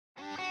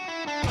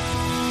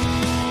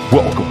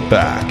Welcome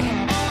back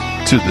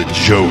to the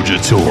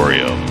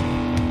Jojatorium.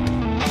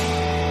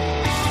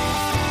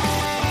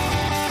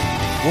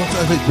 Once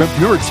I think,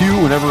 remember too,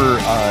 whenever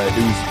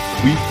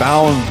we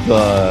found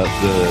the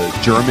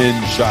German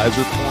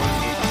Scheiser porn.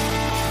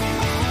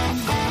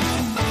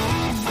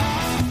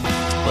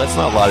 Let's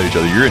not lie to each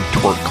other. You're in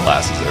twerk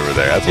classes over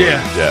there. That's what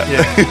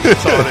yeah.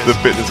 That's all it is. The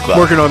fitness class.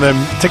 Working on them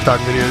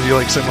TikTok videos you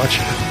like so much.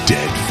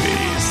 Dead face.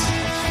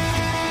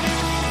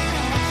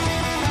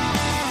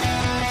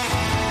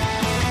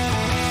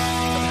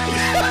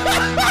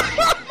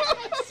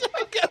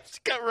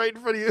 Got right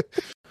in front of you.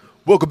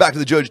 Welcome back to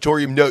the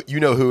Jojatorium. You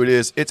know who it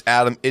is. It's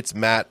Adam. It's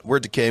Matt. We're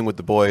decaying with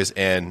the boys,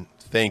 and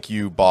thank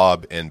you,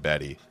 Bob and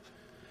Betty.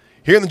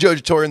 Here in the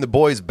Jojatorium, the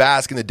boys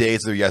bask in the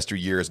days of their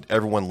yesteryears, and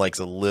everyone likes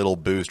a little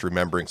boost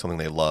remembering something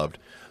they loved.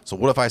 So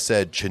what if I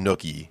said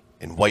Chinooki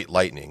and White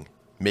Lightning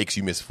makes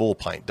you miss Full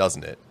Pint,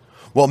 doesn't it?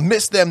 Well,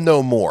 miss them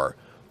no more.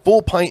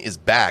 Full Pint is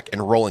back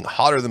and rolling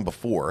hotter than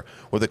before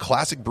with the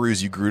classic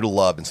brews you grew to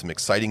love and some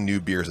exciting new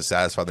beers to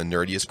satisfy the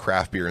nerdiest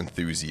craft beer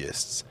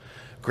enthusiasts.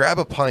 Grab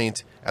a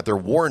pint at their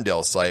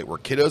Warrendale site where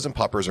kiddos and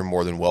puppers are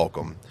more than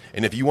welcome.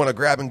 And if you want to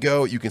grab and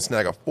go, you can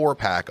snag a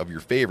 4-pack of your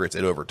favorites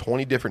at over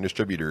 20 different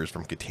distributors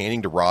from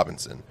Katanning to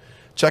Robinson.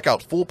 Check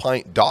out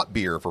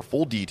fullpint.beer for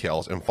full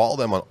details and follow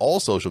them on all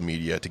social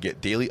media to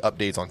get daily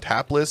updates on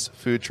tap lists,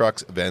 food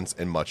trucks, events,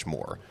 and much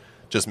more.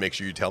 Just make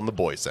sure you tell them the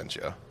boys sent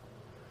you.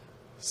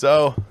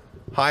 So,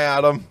 hi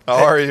Adam,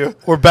 how are you?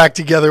 We're back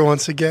together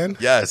once again.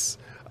 Yes.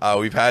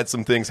 We've had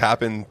some things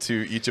happen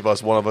to each of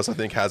us. One of us, I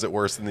think, has it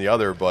worse than the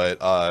other, but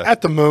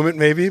At the moment,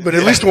 maybe, but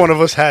at least one of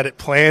us had it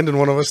planned and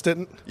one of us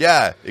didn't.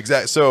 yeah,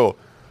 exactly. So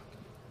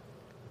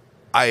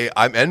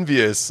I'm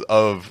envious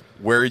of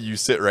where you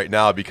sit right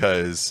now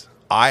because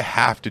I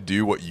have to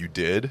do what you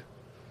did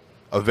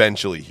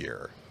eventually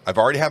here. I've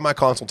already had my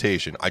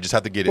consultation. I just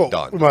have to get it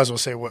done. We might as well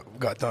say what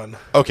got done.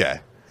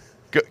 Okay.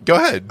 Go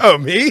ahead. Oh,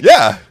 me?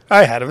 Yeah.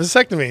 I had a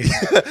vasectomy.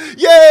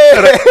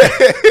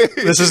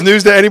 Yay! This is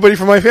news to anybody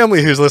from my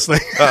family who's listening.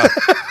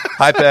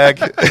 Hi, Peg.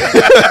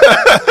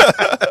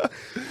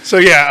 So,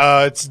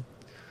 yeah,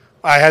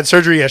 I had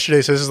surgery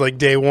yesterday, so this is like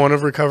day one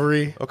of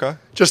recovery. Okay.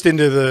 Just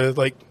into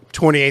the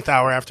 28th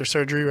hour after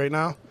surgery right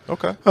now.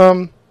 Okay.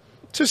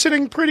 So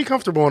sitting pretty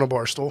comfortable on a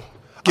bar stool,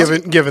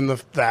 given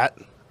that.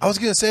 I was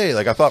gonna say,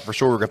 I thought for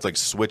sure we were gonna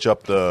switch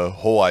up the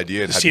whole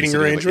idea and have you Seating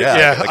sitting arrangement.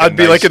 Yeah, I'd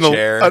be nice in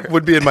chair. I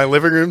would be in my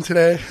living room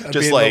today. I'd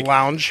Just be in the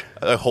lounge.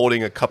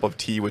 Holding a cup of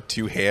tea with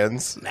two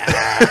hands. Nah,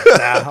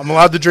 I'm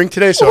allowed to drink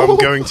today, so I'm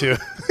going to.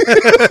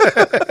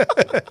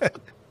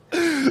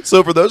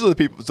 So for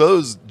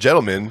those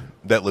gentlemen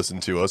that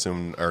listen to us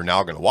and are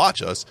now going to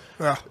watch us,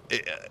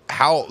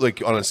 how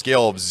on a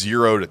scale of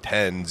 0 to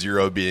 10,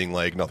 0 being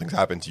nothing's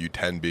happened to you,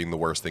 10 being the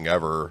worst thing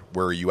ever,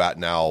 where are you at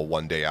now?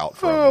 One day out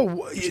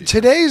from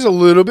today's a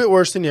little bit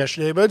worse than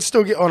yesterday, but I'd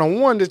still get on a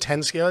 1 to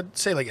 10 scale. I'd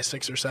say a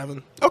 6 or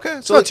 7. Okay,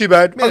 it's not too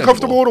bad. Manageable.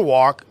 Uncomfortable to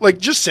walk.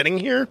 Just sitting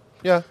here.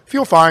 Yeah,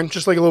 feel fine.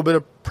 Just a little bit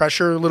of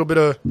pressure, a little bit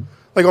of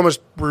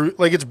almost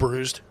it's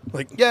bruised.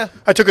 yeah.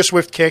 I took a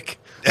swift kick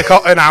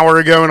an hour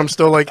ago, and I'm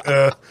still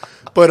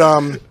but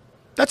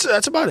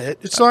that's about it.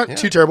 It's not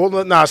too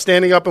terrible. Nah,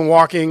 standing up and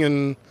walking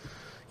and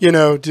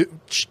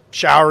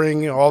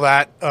showering and all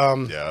that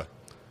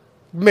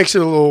makes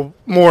it a little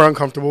more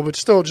uncomfortable, but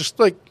still just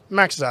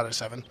maxes out at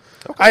 7.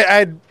 Okay. I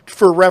had,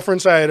 for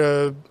reference, I had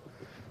a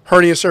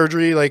hernia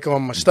surgery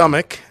on my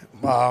stomach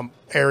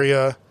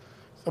area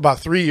about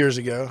 3 years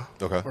ago,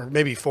 or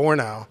maybe 4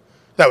 now.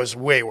 That was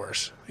way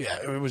worse. Yeah,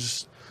 it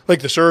was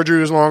the surgery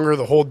was longer,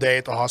 the whole day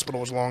at the hospital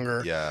was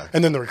longer. Yeah.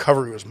 And then the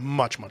recovery was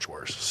much, much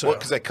worse. So,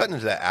 because they cut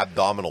into that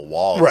abdominal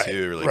wall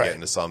too, really get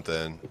into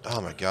something.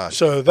 Oh my gosh.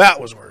 So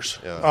that was worse.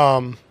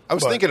 Yeah. I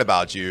was thinking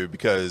about you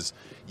because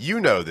you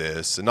know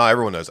this, and not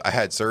everyone knows. I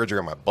had surgery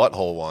on my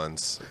butthole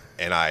once,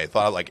 and I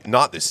thought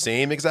not the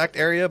same exact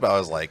area, but I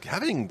was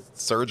having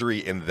surgery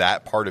in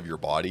that part of your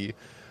body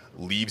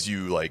leaves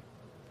you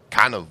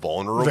kind of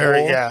vulnerable.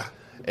 Very, yeah.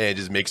 And it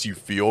just makes you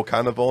feel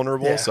kind of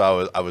vulnerable. Yeah.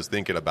 So I was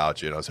thinking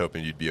about you, and I was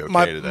hoping you'd be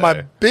okay today.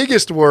 My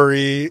biggest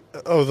worry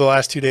over the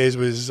last 2 days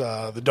was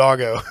the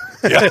doggo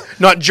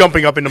not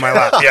jumping up into my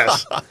lap.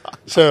 Yes.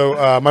 So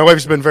my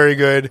wife's been very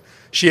good.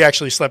 She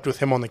actually slept with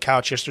him on the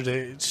couch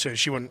yesterday, so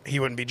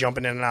he wouldn't be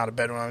jumping in and out of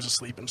bed when I was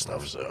asleep and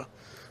stuff. So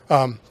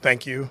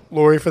thank you,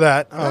 Lori, for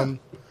that.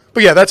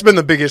 But yeah, that's been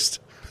the biggest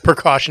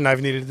precaution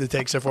I've needed to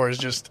take so far is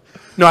just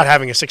not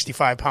having a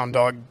 65-pound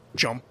dog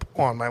jump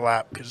on my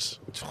lap because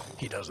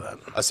he does that.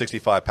 A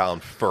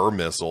 65-pound fur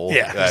missile.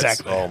 Yeah,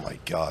 exactly. Oh my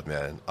God,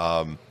 man.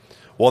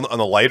 Well, on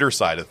the lighter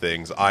side of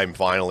things, I'm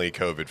finally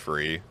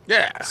COVID-free.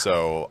 Yeah.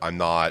 So I'm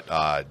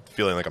not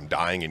feeling like I'm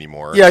dying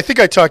anymore. Yeah, I think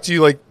I talked to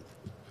you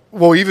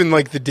even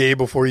the day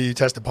before you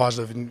tested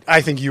positive, and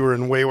I think you were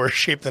in way worse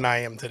shape than I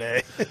am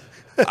today.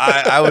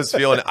 I was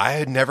feeling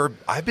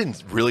I've been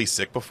really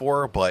sick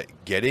before, but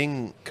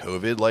getting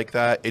COVID like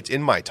that, it's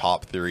in my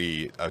top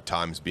 3 of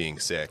times being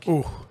sick.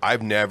 Ooh.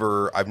 I've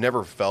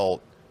never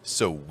felt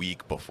so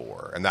weak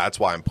before, and that's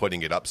why I'm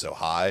putting it up so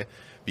high,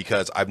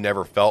 because I've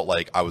never felt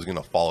like I was going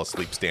to fall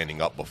asleep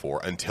standing up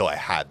before until I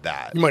had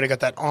that. You might have got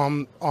that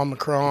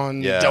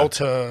Omicron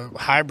Delta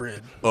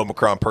hybrid.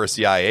 Omicron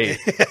Persei 8.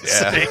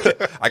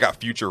 Yeah. I got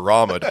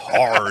Futurama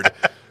hard.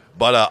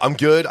 But I'm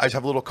good. I just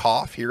have a little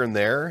cough here and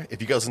there.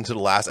 If you guys listen to the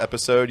last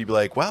episode, you'd be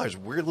like, wow, there's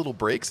weird little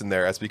breaks in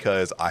there. That's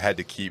because I had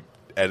to keep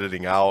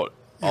editing out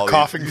all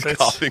coughing these fits.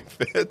 coughing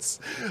fits.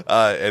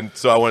 And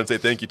so I want to say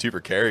thank you, too,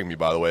 for carrying me,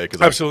 by the way,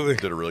 because Absolutely. I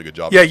did a really good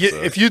job. Yeah,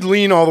 if you'd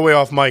lean all the way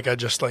off mic, I'd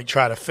just like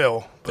try to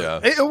fill.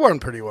 But it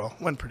went pretty well.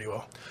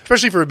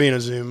 Especially for it being a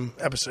Zoom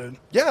episode.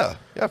 Yeah,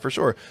 for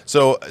sure.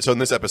 So in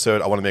this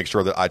episode, I want to make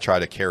sure that I try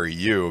to carry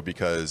you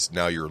because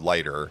now you're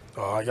lighter.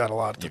 Oh, I got a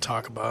lot to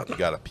talk about. You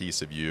got a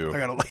piece of you. I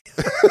got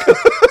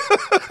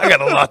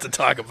a lot to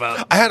talk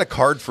about. I had a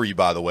card for you,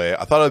 by the way.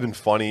 I thought it would have been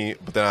funny,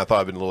 but then I thought it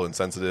would have been a little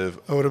insensitive.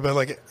 It would have been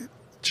like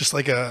just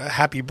like a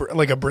happy,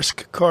 like a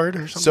brisk card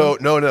or something. So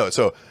no.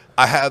 So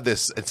I have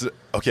this. It's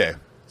okay.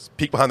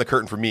 Peek behind the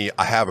curtain for me.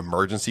 I have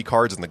emergency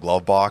cards in the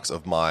glove box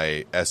of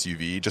my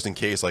SUV just in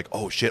case. Like,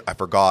 oh shit, I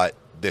forgot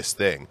this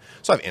thing.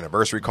 So I have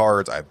anniversary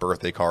cards. I have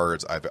birthday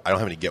cards. I don't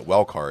have any get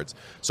well cards.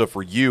 So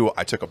for you,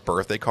 I took a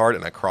birthday card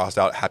and I crossed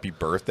out happy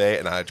birthday,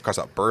 and I crossed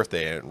out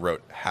birthday and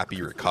wrote happy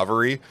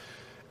recovery.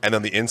 And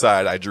on the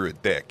inside, I drew a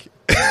dick.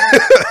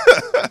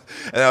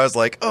 And I was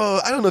like, oh,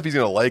 I don't know if he's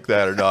going to like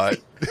that or not.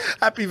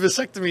 Happy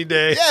vasectomy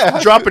day. Yeah.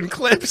 Dropping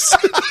clips.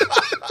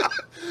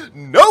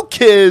 No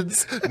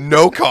kids,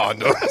 no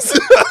condoms.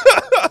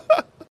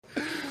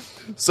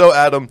 So,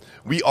 Adam,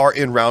 we are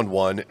in round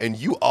one, and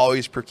you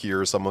always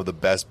procure some of the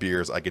best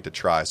beers I get to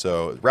try.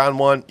 So, round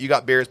one, you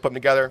got beers, put them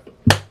together.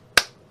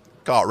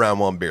 Call it round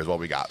one beers. What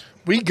we got?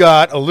 We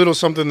got a little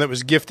something that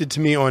was gifted to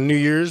me on New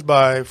Year's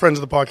by friends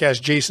of the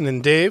podcast, Jason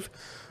and Dave,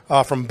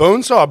 from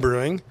Bonesaw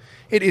Brewing.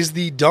 It is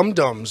the Dum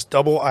Dums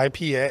Double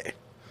IPA.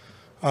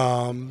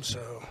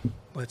 So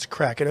let's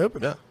crack it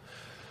open. Yeah.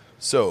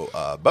 So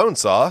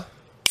Bonesaw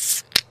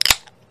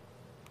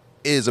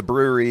is a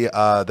brewery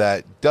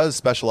that does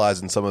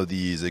specialize in some of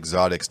these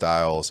exotic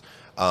styles.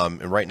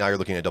 And right now you're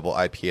looking at a double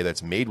IPA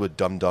that's made with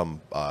Dum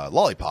Dum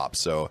lollipops.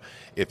 So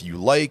if you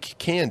like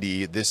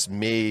candy, this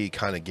may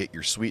kind of get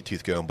your sweet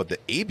tooth going. But the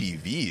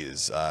ABV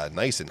is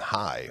nice and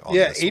high on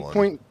this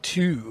one.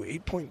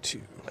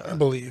 8.2, I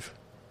believe.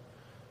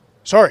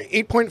 Sorry,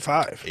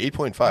 8.5.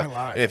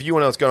 8.5. And if you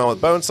want to know what's going on with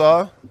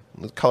Bonesaw,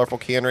 the colorful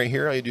can right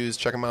here, all you do is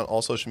check them out on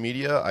all social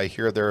media. I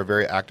hear they're a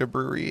very active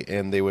brewery,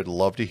 and they would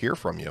love to hear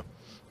from you.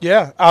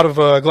 Yeah, out of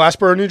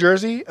Glassboro, New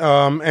Jersey.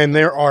 And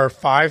there are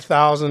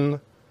 5,000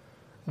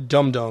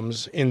 Dum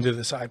Dums into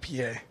this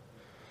IPA.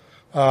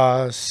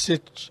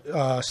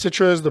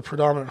 Citra is the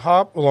predominant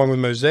hop, along with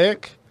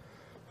Mosaic.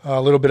 A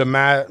little bit of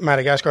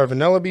Madagascar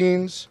vanilla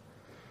beans.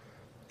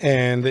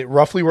 And it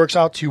roughly works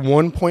out to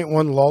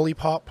 1.1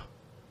 lollipop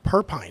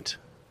per pint.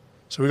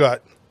 So we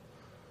got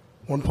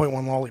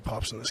 1.1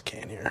 lollipops in this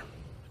can here.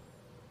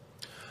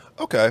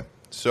 Okay,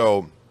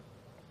 so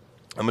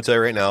I'm going to tell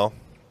you right now,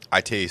 I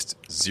taste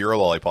 0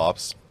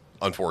 lollipops,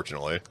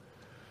 unfortunately.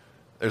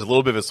 There's a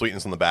little bit of a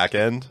sweetness on the back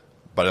end,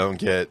 but I don't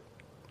get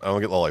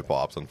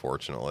lollipops,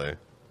 unfortunately.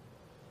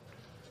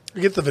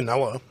 You get the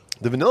vanilla.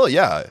 The vanilla,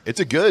 yeah. It's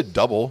a good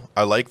double.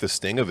 I like the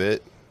sting of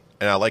it,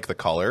 and I like the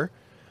color.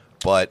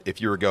 But if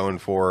you were going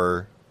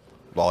for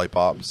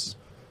lollipops,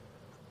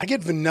 I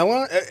get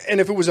vanilla, and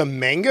if it was a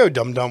mango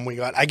Dum Dum we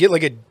got, I get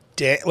like a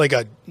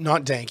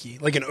not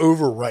danky, like an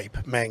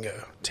overripe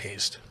mango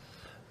taste.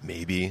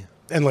 Maybe.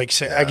 And I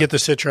get the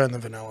Citra and the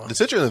vanilla. The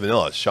Citra and the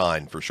vanilla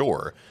shine for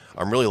sure.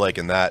 I'm really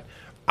liking that.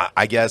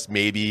 I guess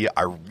maybe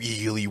I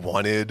really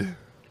wanted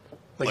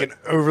an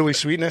overly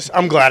sweetness.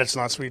 I'm glad it's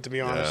not sweet, to be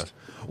honest.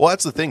 Yeah. Well,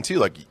 that's the thing too.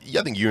 Like,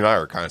 I think you and I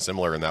are kind of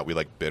similar in that we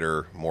like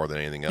bitter more than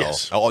anything else.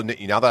 Yes. Oh,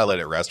 now that I let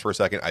it rest for a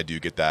second, I do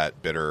get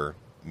that bitter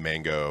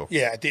mango.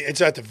 Yeah,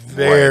 it's at the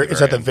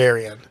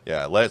very end.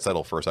 Yeah, let it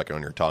settle for a second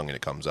on your tongue and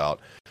it comes out.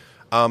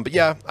 But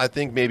yeah, I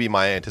think maybe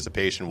my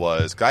anticipation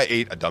was, cause I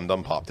ate a Dum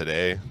Dum Pop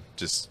today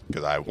just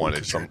because I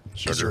wanted some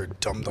sugar. You're a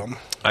Dum Dum.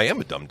 I am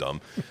a Dum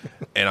Dum,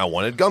 and I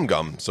wanted gum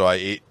gum, so I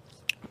ate,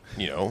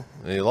 a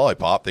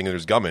lollipop thinking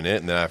there's gum in it,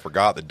 and then I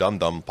forgot that Dum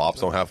Dum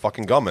Pops don't have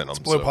fucking gum in them.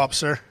 Blow Pops,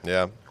 sir.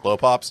 Yeah, Blow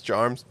Pops,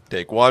 Charms,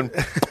 take one.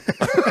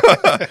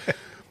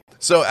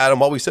 So, Adam,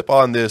 while we sip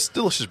on this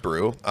delicious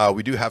brew,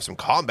 we do have some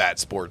combat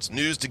sports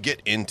news to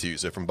get into.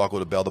 So, from Buckle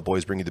to Bell, the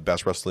boys bring you the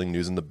best wrestling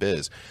news in the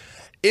biz.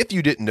 If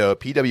you didn't know,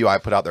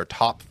 PWI put out their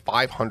top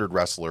 500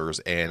 wrestlers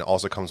and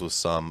also comes with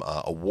some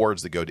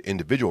awards that go to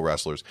individual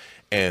wrestlers.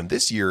 And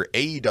this year,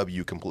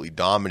 AEW completely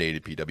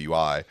dominated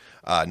PWI,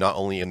 not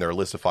only in their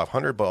list of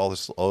 500, but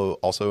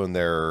also in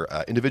their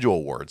individual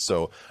awards.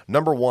 So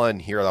number one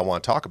here that I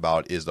want to talk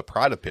about is the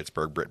Pride of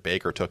Pittsburgh. Britt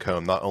Baker took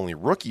home not only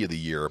Rookie of the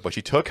Year, but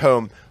she took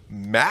home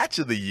Match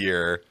of the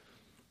Year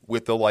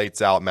with the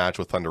Lights Out match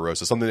with Thunder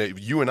Rosa, something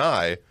that you and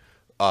I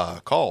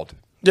called.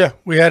 Yeah,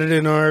 we had it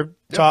in our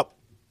top.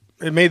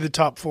 It made the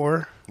top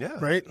 4,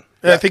 right?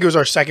 Yeah. I think it was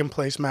our second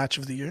place match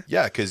of the year.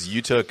 Yeah, because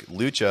you took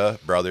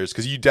Lucha Brothers,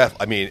 because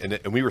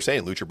and we were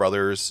saying Lucha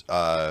Brothers,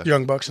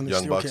 Young Bucks and the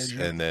Young Steel Bucks, Cage,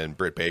 yeah. and then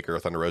Britt Baker,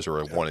 Thunder Rosa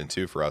were 1 and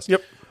 2 for us.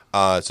 Yep.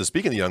 So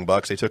speaking of the Young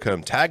Bucks, they took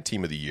home Tag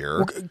Team of the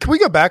Year. Can we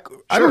go back?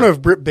 I Sure. don't know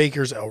if Britt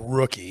Baker's a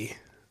rookie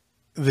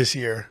this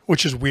year,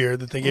 which is weird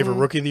that they gave her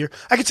Rookie of the Year.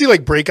 I could see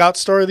like Breakout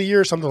Star of the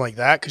Year or something like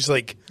that because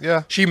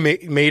she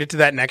made it to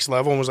that next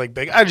level and was like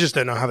big. I just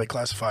don't know how they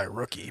classify a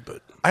rookie,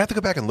 but I have to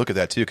go back and look at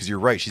that too because you're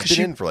right. She's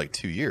been in for like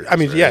 2 years. I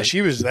mean, right? yeah, she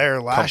was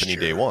there last Company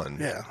year. day one.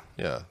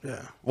 Yeah.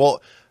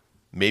 Well,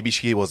 maybe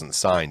she wasn't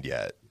signed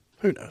yet.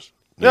 Who knows?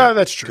 Yeah,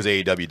 that's true. Because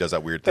AEW does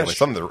that weird thing. That's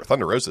Like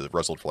Thunder Rosa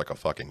wrestled for like a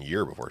fucking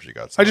year before she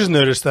got signed. I just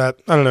noticed that.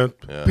 I don't know.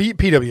 Yeah.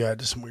 PW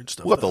had some weird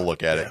stuff. We'll have to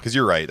look at it because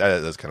you're right.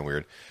 That's kind of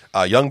weird.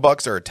 Young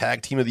Bucks are a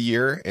Tag Team of the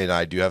Year, and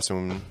I do have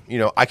some.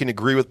 I can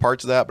agree with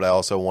parts of that, but I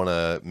also want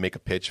to make a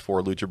pitch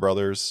for Lucha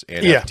Brothers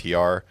and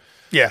FTR.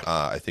 Yeah,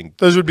 I think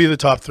those would be the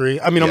top three.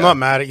 I mean, I'm not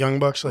mad at Young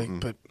Bucks,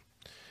 but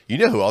you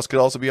know who else could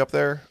also be up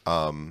there?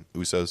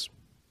 Usos.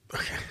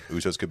 Okay.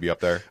 Usos could be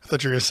up there. I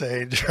thought you were going to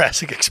say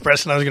Jurassic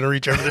Express, and I was going to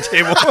reach over the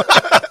table.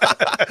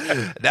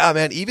 Nah,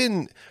 man.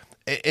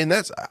 And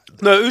that's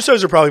no,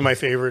 Usos are probably my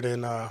favorite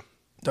in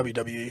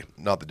WWE.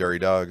 not the Dirty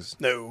Dogs.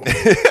 No,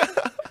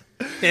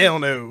 hell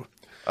no.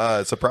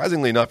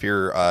 Surprisingly enough,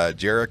 here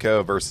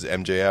Jericho versus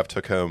MJF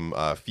took home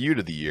Feud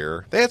of the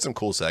Year. They had some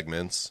cool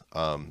segments,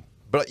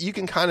 but you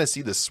can kind of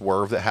see the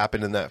swerve that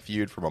happened in that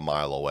feud from a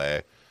mile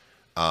away.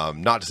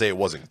 Not to say it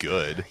wasn't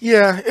good.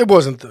 Yeah, it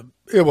wasn't the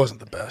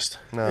best.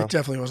 No. It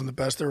definitely wasn't the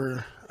best.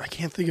 I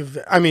can't think of.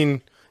 I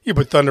mean, you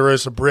put Thunder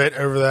Rosa Britt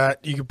over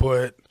that. You could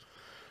put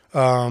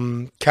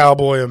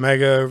Cowboy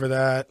Omega over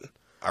that.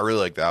 I really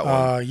like that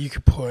one. You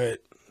could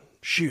put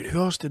who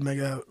else did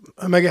Omega?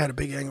 Omega had a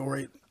big angle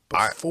right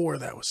before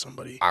that was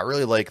somebody. I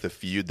really like the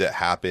feud that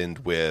happened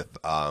with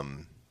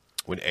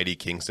when Eddie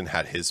Kingston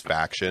had his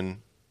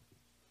faction.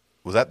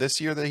 Was that this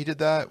year that he did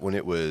that? When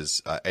it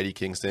was Eddie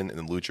Kingston and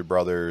the Lucha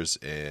Brothers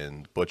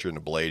and Butcher and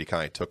the Blade, he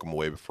kind of took them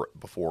away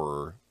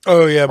before.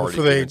 Oh yeah, Hardy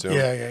before they. came into him.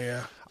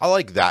 Yeah. I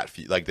like that,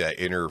 like that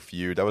inner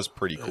feud. That was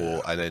pretty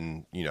cool. And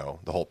then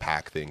the whole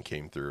Pac thing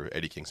came through.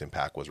 Eddie Kingston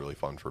Pac was really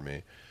fun for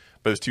me,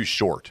 but it was too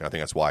short. And I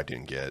think that's why I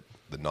didn't get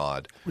the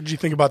nod. What did you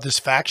think about this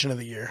faction of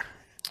the year?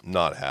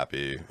 Not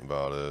happy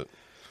about it.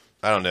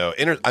 I don't know.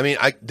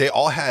 They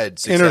all had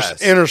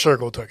success. Inner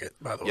Circle took it,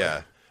 by the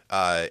way.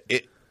 Yeah.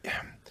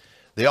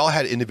 They all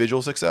had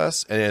individual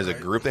success, and as a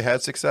group they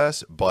had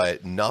success,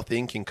 but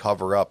nothing can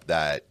cover up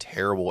that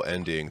terrible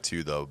ending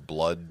to the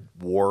Blood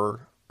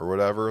War or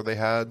whatever they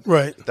had.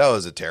 Right. That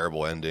was a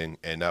terrible ending,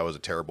 and that was a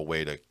terrible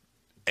way to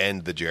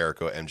end the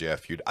Jericho MJF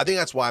feud. I think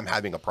that's why I'm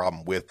having a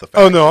problem with the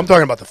faction. Oh, no, I'm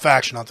talking about the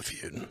faction, not the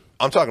feud.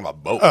 I'm talking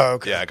about both. Oh,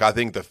 okay. Yeah, I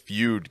think the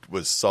feud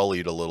was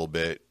sullied a little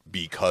bit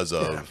because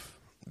of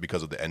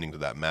the ending to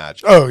that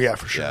match. Oh, yeah,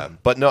 for sure. Yeah,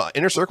 but no,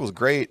 Inner Circle is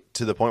great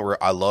to the point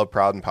where I love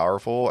Proud and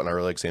Powerful, and I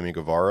really like Sammy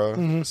Guevara.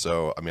 Mm-hmm.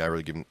 So, I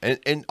really give him...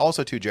 And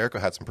also, too, Jericho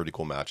had some pretty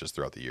cool matches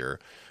throughout the year.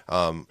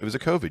 It was a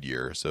COVID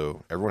year,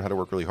 so everyone had to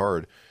work really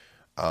hard.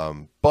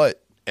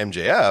 But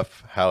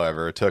MJF,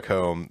 however, took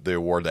home the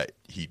award that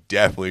he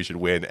definitely should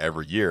win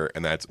every year,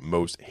 and that's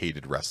Most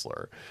Hated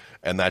Wrestler.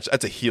 And that's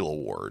a heel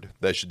award.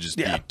 That should just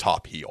be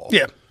top heel.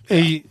 Yeah.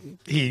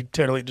 He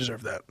totally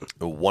deserved that.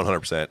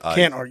 100%.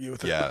 Can't argue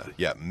with it.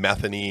 Yeah.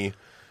 Metheny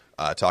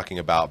talking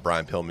about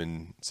Brian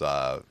Pillman's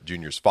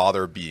Jr.'s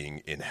father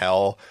being in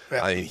hell.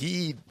 Yeah. I mean,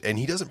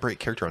 he doesn't break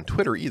character on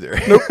Twitter either.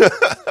 Nope.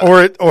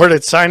 or at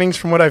signings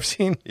from what I've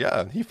seen.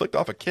 Yeah, he flicked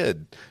off a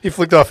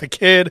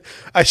kid.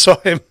 I saw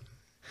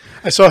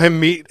him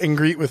meet and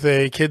greet with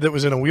a kid that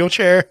was in a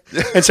wheelchair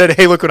and said,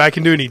 "Hey, look what I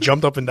can do," and he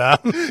jumped up and down.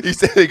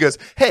 He goes,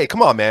 "Hey,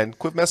 come on, man,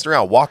 quit messing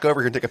around. Walk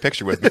over here and take a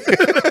picture with me."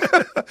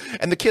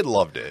 And the kid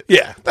loved it.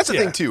 Yeah, that's the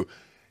thing too.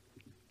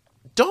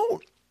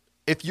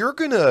 If you're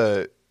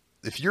gonna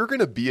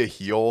be a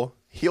heel,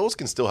 heels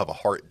can still have a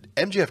heart.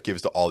 MJF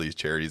gives to all these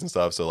charities and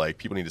stuff, so like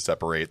people need to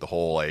separate the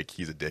whole like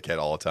he's a dickhead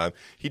all the time.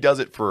 He does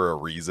it for a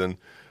reason.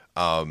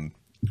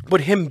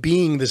 But him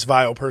being this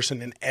vile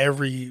person in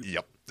every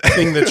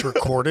thing that's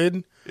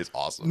recorded is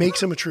awesome.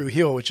 Makes him a true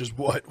heel, which is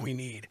what we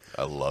need.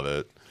 I love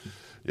it.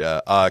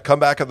 Yeah.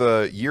 Comeback of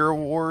the Year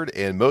award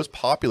and most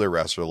popular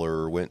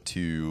wrestler went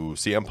to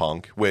CM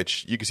Punk,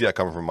 which you can see that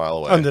coming from a mile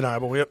away.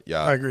 Undeniable. Yep.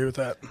 Yeah. I agree with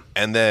that.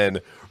 And then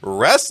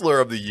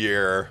Wrestler of the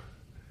Year,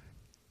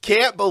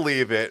 can't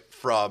believe it,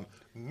 from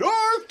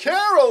North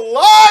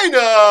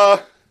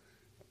Carolina,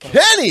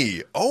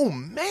 Kenny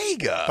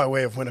Omega. By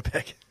way of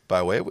Winnipeg.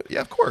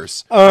 Yeah, of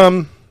course.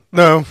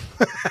 No.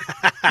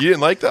 You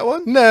didn't like that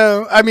one?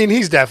 No. I mean,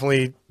 he's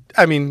definitely,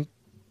 I'm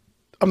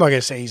not going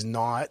to say he's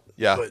not.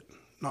 Yeah. But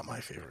not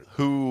my favorite.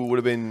 Who would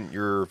have been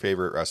your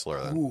favorite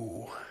wrestler then?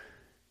 Ooh.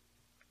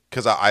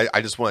 Because I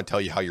just want to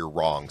tell you how you're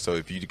wrong. So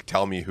if you could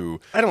tell me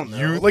who I don't know.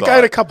 I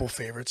had a couple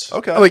favorites.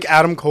 Okay. I like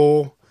Adam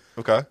Cole.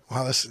 Okay.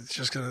 Wow, this is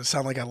just going to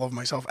sound like I love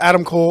myself.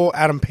 Adam Cole,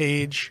 Adam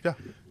Page. Yeah.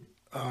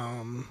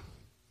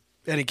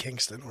 Eddie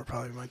Kingston were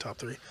probably my top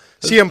three.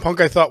 CM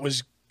Punk I thought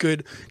was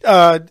good.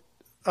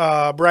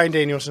 Bryan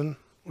Danielson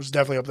was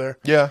definitely up there.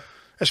 Yeah.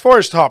 As far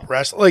as top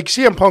wrestler, like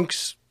CM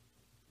Punk's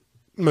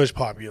most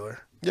popular.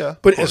 Yeah.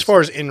 But as far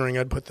as in-ring,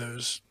 I'd put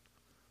those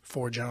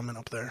four gentlemen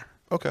up there.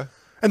 Okay.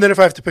 And then if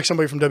I have to pick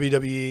somebody from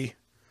WWE,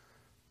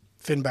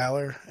 Finn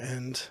Balor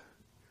and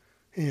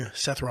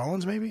Seth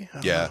Rollins, maybe. I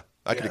don't Yeah, know.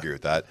 I could agree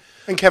with that.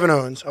 And Kevin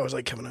Owens. I always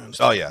like Kevin Owens.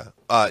 Oh yeah,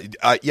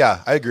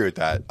 yeah, I agree with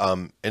that.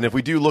 And if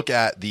we do look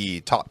at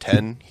the top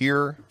 10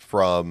 here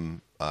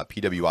from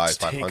PWI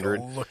 500,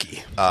 Take a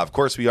looky. of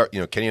course we are.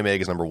 Kenny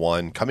Omega's number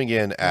 1. Coming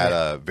in at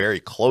a very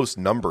close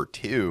number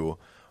 2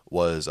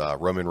 was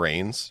Roman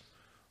Reigns,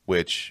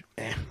 which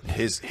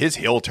his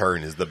heel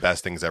turn is the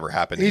best thing's ever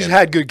happened to He's him.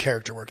 had good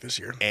character work this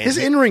year. And His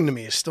in-ring to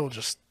me is still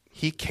just...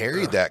 He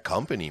carried that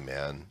company,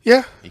 man.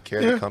 Yeah. He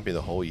carried the company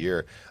the whole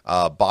year.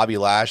 Bobby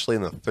Lashley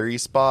in the 3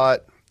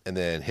 spot, and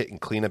then hitting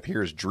cleanup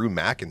here is Drew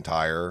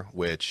McIntyre,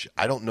 which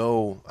I don't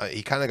know.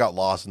 He kind of got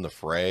lost in the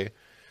fray.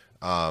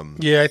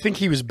 Yeah, I think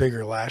he was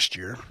bigger last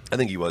year. I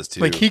think he was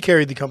too. Like, he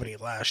carried the company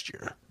last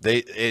year.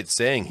 It's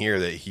saying here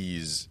that he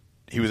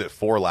was at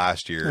 4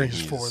 last year. I And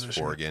think he's 4 this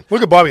year. again.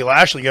 Look at Bobby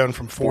Lashley going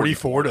from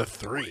 44 to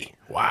 3.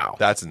 Wow.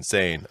 That's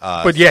insane.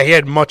 But yeah, he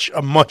had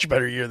a much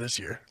better year this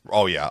year.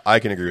 Oh yeah, I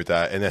can agree with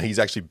that. And then he's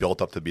actually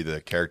built up to be the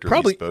character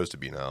Probably- he's supposed to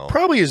be now.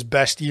 Probably his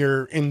best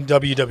year in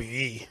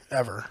WWE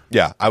ever.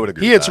 Yeah, I would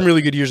agree. He with had that. some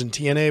really good years in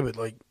TNA, but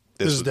like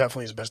this This is was-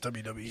 definitely his best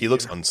WWE. He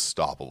looks year.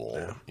 unstoppable,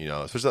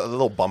 especially that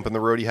little bump in the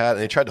road he had.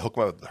 And they tried to hook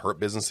him up with the Hurt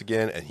Business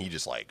again, and he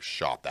just like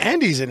shot that.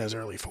 And he's in his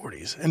early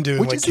 40s and doing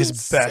Which like is his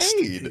insane. best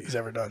he's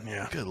ever done.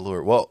 Yeah. Good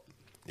Lord. Well,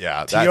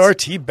 yeah, that's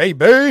TRT,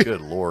 baby.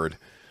 good Lord.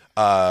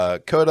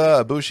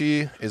 Kota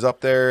Ibushi is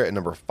up there at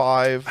number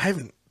 5.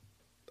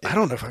 I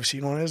don't know if I've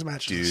seen one of his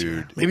matches this year.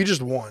 Dude. Maybe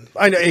just one.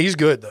 I know he's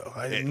good though.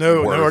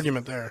 No Worth.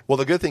 argument there. Well,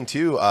 the good thing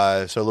too,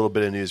 so a little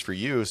bit of news for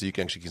you, so you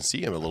can actually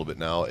see him a little bit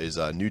now, is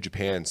New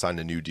Japan signed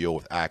a new deal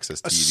with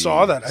Access TV. I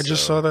saw that. I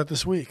just So saw that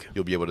this week.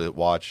 You'll be able to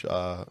watch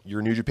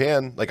your New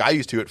Japan like I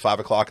used to at 5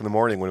 o'clock in the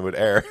morning when it would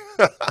air.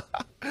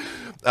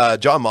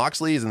 John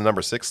Moxley is in the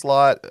number 6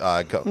 slot,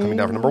 coming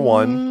down from number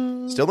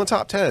 1, still in the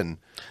top 10.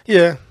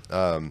 Yeah.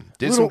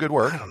 Did some good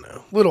work. I don't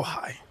know. Little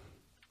high.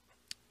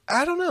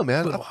 I don't know,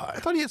 man. Little I high.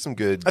 thought he had some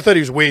good. I thought he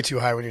was way too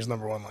high when he was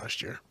number 1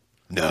 last year.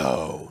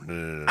 No.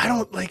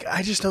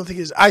 I just don't think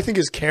I think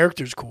his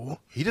character's cool.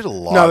 He did a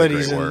lot Now of that great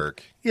he's in-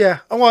 work. Yeah.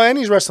 Well, and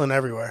he's wrestling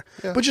everywhere.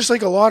 Yeah. But just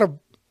like a lot of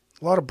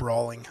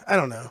brawling. I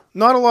don't know.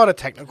 Not a lot of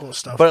technical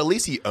stuff. But at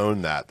least he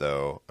owned that,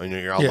 though. I mean,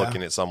 you're not Yeah.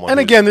 looking at someone. And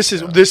who's- again,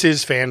 this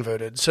is fan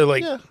voted. So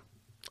like Yeah.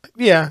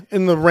 yeah,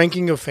 in the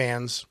ranking of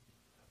fans,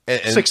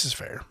 and 6 is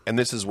fair. And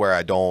this is where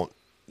I don't.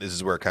 This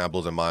is where it kind of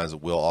blows my mind is that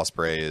Will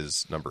Ospreay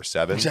is number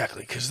 7.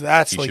 Exactly, because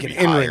that's He like should an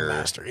be in-ring higher.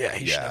 master. Yeah,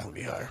 he should Yeah.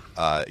 definitely be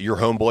higher. Your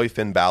homeboy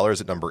Finn Balor's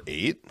at number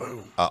 8.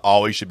 Boom.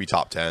 Always should be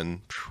top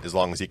 10 as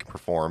long as he can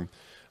perform.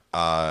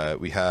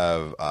 We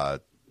have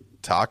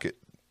Tak.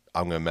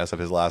 I'm gonna mess up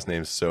his last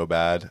name so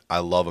bad. I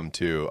love him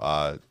too.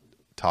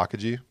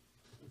 Takagi.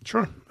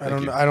 Sure. I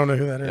you. don't know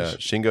who that Yeah, is.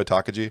 Shingo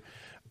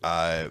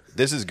Takagi.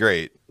 This is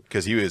great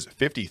because he was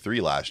 53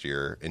 last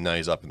year, and now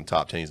he's up in the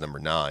top 10. He's number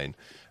 9.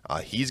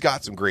 He's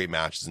got some great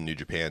matches in New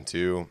Japan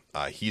too.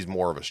 He's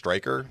more of a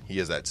striker. He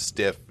has that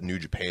stiff New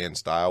Japan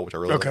style, which I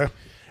really Okay. like.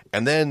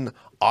 And then,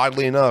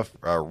 oddly enough,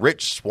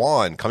 Rich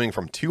Swann coming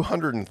from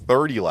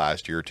 230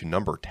 last year to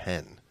number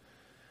 10.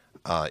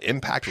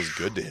 Impact was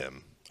good to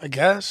him, I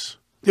guess.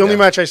 The only Yeah.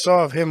 match I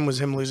saw of him was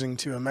him losing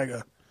to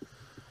Omega.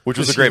 which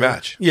was a great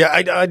match. Yeah,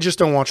 I just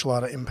don't watch a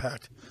lot of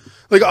Impact.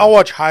 Like, I'll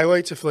watch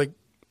highlights if, like,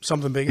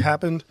 something big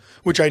happened,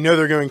 which I know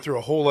they're going through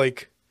a whole,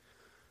 like,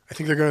 I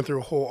think they're going through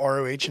a whole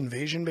ROH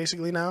invasion,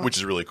 basically, now. Which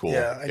is really cool.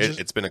 Yeah,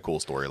 It's been a cool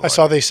storyline. I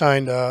saw they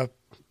signed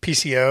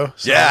PCO.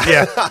 So, Yeah.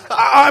 yeah.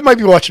 I might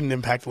be watching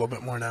Impact a little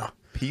bit more now.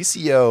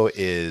 PCO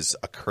is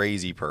a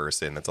crazy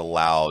person that's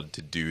allowed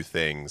to do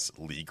things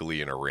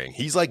legally in a ring.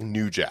 He's like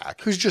New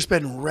Jack. Who's just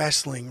been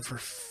wrestling for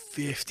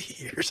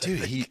 50 years. I Dude,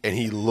 think.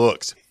 he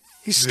looks.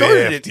 He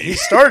started it. 50. He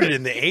started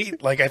in the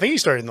I think he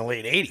started in the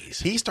late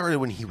 80s. He started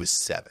when he was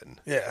 7.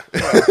 Yeah.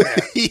 Well, yeah.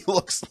 He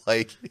looks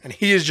like And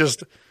he is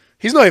just,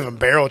 he's not even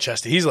barrel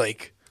chested. He's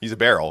like he's a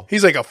barrel. a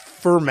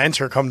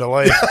fermenter come to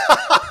life.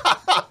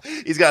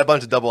 He's got a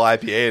bunch of double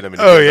IPA in him.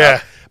 And he Oh, goes yeah.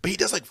 out. But he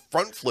does like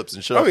front flips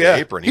and shit Oh off yeah. the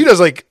apron. He does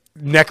like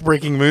neck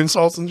breaking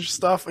moonsaults and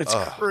stuff. It's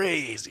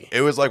crazy.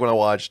 It was like when I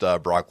watched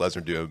Brock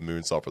Lesnar do a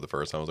moonsault for the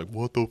first time. I was like,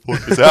 what the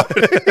fuck is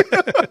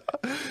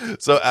happening?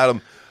 So,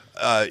 Adam,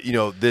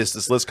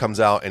 this list comes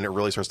out and it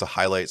really starts to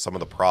highlight some of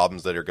the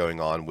problems that are going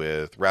on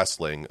with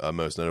wrestling.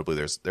 Most notably,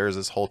 there's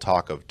this whole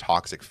talk of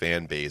toxic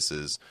fan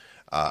bases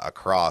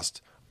across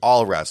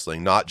all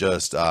wrestling, not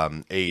just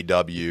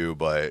AEW,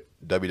 but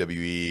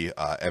WWE,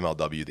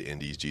 MLW, the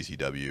Indies,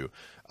 GCW.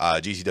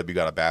 GCW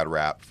got a bad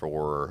rap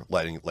for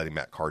letting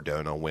Matt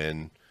Cardona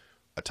win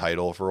a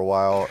title for a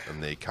while,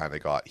 and they kind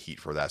of got heat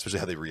for that, especially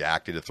how they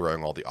reacted to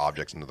throwing all the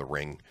objects into the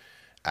ring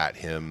at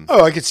him.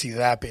 Oh, I could see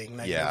that being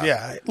negative.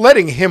 Yeah.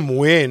 Letting him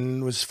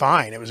win was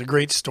fine. It was a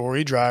great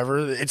story driver.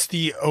 It's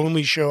the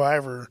only show I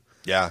ever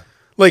Yeah.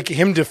 like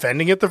him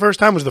defending it the first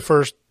time was the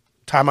first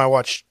time I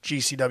watched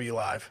GCW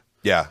live.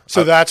 Yeah.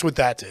 So that's what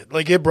that did.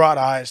 Like it brought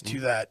eyes to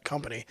that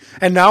company.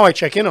 And now I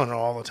check in on it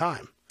all the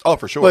time. Oh,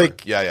 for sure.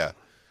 like- Yeah,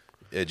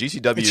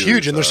 GCW. It's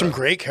huge, and there's is, some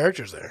great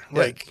characters there. yeah,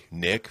 Like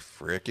Nick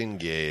frickin'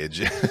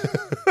 Gage.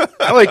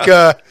 I like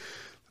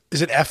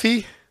Is it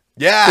Effie?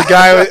 Yeah. The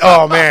guy.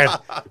 Oh man,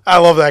 I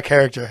love that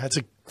character. That's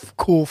a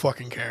cool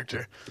fucking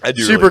character. I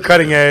do Super really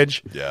cutting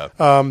edge. Yeah.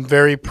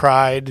 Very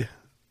pride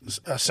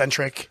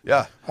centric.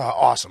 Yeah.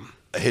 Awesome.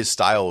 His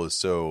style is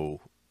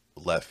so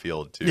left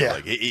field too. Yeah.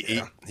 Like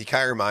he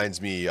kind of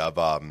reminds me of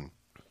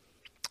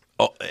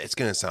it's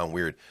gonna sound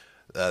weird.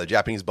 The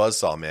Japanese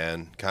buzzsaw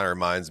man kind of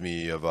reminds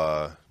me of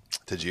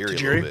Tajiri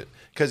a little bit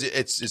because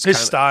it's his kinda,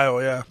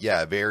 style.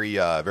 Yeah. very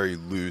very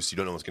loose. You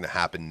don't know what's gonna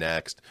happen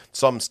next.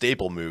 Some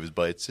staple moves,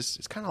 but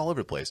it's kind of all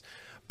over the place.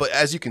 But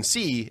as you can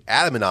see,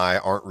 Adam and I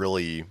aren't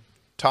really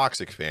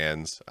toxic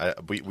fans.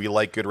 We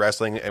like good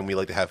wrestling and we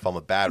like to have fun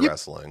with bad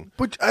wrestling.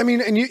 But I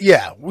mean, and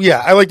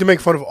I like to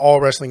make fun of all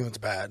wrestling that's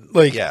bad.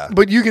 Like,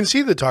 but you can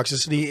see the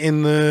toxicity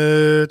in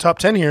the top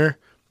 10 here.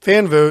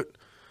 Fan vote,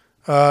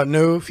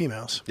 no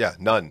females. Yeah,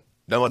 none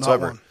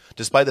whatsoever.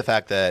 Despite the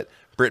fact that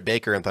Britt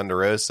Baker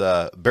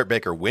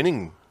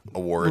winning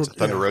awards,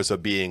 Thunder Rosa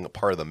being a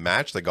part of the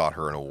match that got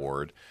her an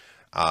award,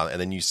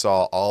 and then you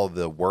saw all of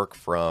the work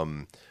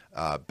from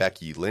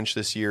Becky Lynch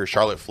this year.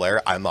 Charlotte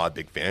Flair. I'm not a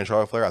big fan of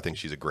Charlotte Flair. I think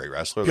she's a great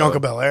wrestler. Bianca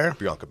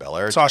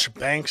Belair. Sasha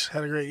Banks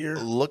had a great year.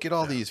 Look at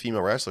all these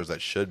female wrestlers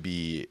that should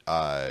be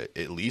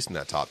at least in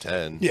that top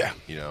 10. Yeah.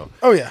 You know.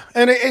 Oh, yeah.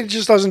 And it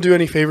just doesn't do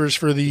any favors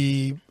for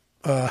the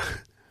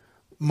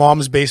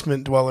mom's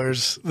basement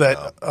dwellers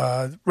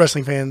that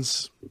wrestling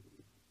fans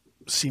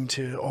seem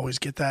to always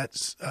get that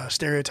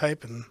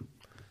stereotype. And,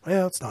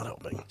 well, it's not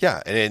helping.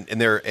 Yeah.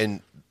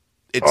 And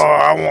it's,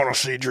 I want to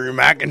see Drew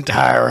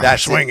McIntyre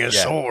swing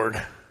his sword.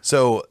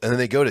 So, and then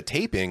they go to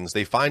tapings,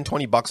 they find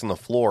 $20 on the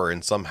floor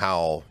and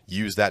somehow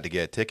use that to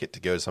get a ticket to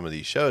go to some of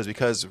these shows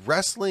because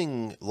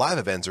wrestling live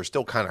events are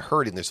still kind of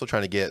hurting. They're still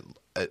trying to get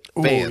fans.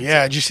 Ooh,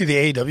 yeah. Did you see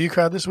the AEW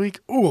crowd this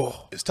week? Ooh.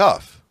 It's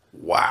tough.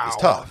 Wow. It's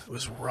tough. It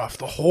was rough.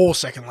 The whole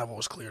second level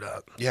was cleared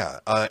out. Yeah.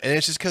 And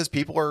it's just because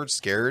people are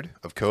scared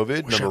of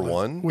COVID, number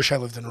one. Wish I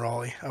lived in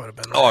Raleigh. I would have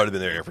been there. Oh, I would have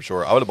been there for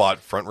sure. I would have bought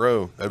front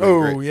row. That would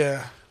have been great.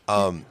 Yeah.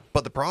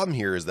 But the problem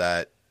here is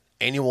that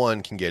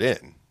anyone can get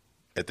in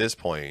at this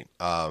point.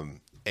 And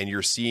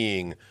you're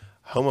seeing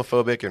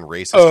homophobic and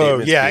racist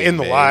statements. Yeah, in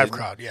the live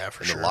crowd. Yeah,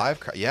 for sure. In the live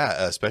crowd.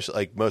 Yeah, especially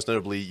like most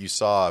notably, you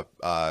saw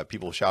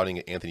people shouting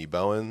at Anthony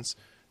Bowens,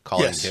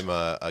 calling him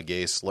a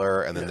gay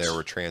slur. And then there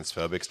were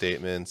transphobic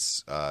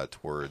statements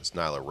towards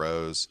Nyla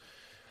Rose.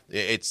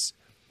 It's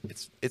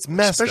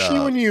messed up.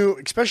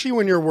 Especially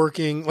when you're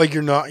working, like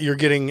you're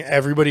getting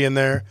everybody in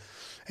there.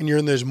 And you're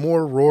in those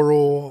more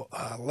rural,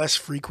 less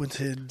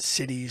frequented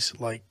cities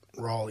like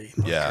Raleigh,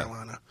 North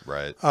Carolina.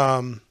 Right.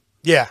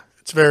 Yeah,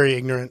 it's very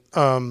ignorant.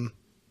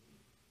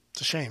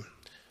 It's a shame.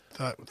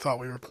 Thought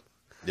we were.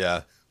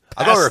 Yeah,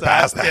 I thought we were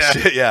past that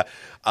shit. Yeah.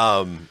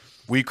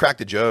 We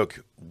cracked a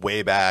joke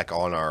way back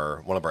on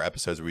one of our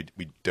episodes. We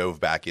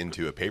dove back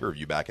into a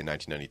pay-per-view back in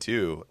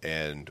 1992,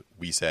 and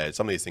we said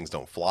some of these things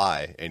don't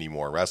fly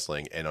anymore in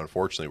wrestling, and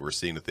unfortunately, we're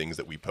seeing the things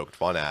that we poked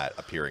fun at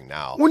appearing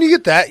now. When you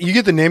get that, you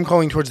get the name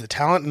calling towards the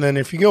talent, and then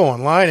if you go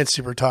online, it's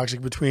super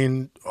toxic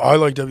between I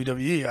like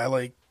WWE, I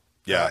like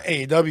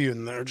AEW,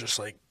 and they're just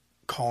like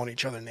calling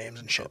each other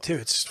names and shit too.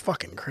 It's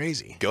fucking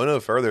crazy. Go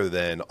no further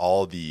than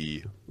all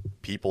the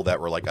people that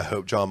were like, I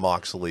hope John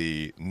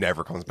Moxley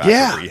never comes back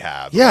to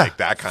rehab. Yeah, like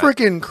that kind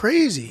freaking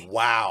crazy.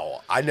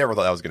 Wow. I never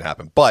thought that was going to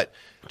happen. But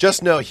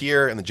just know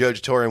here in the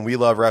Jojatorium, we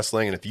love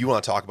wrestling. And if you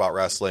want to talk about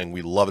wrestling,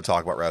 we love to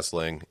talk about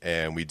wrestling.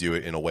 And we do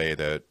it in a way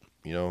that,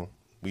 you know,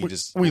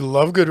 we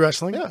love good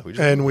wrestling. Yeah,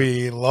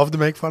 we love to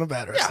make fun of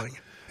bad wrestling.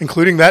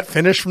 Including that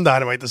finish from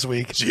Dynamite this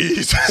week.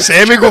 Jeez.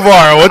 Sammy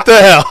Guevara, what the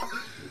hell?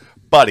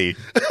 Buddy.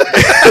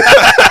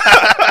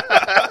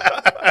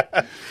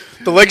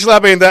 The leg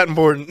slap ain't that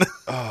important.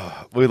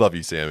 Oh, we love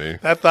you, Sammy.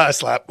 That thigh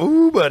slap.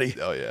 Ooh, buddy.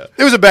 Oh, yeah.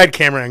 It was a bad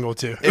camera angle,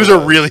 too. It was a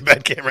really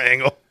bad camera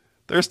angle.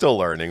 They're still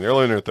learning. They're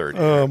only in their third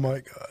year. Oh, my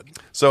God.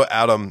 So,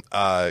 Adam,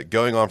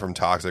 going on from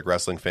toxic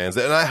wrestling fans,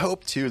 and I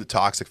hope, too, the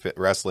toxic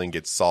wrestling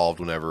gets solved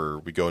whenever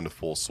we go into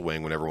full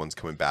swing, when everyone's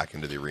coming back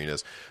into the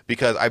arenas,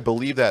 because I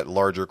believe that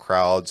larger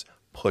crowds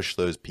push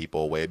those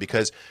people away,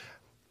 because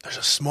there's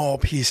a small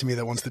piece of me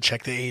that wants to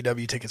check the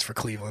AEW tickets for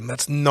Cleveland.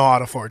 That's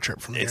not a far trip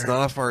from here. It's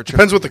not a far trip.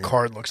 Depends what the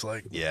card looks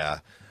like. Yeah.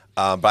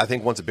 But I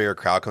think once a bigger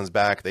crowd comes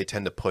back, they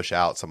tend to push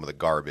out some of the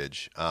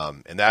garbage.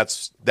 And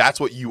that's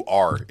what you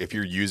are if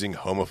you're using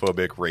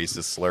homophobic,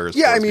 racist slurs.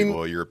 Yeah, I mean,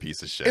 people, you're a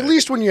piece of shit. At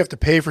least when you have to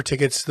pay for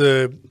tickets,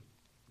 the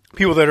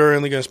people that are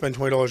only going to spend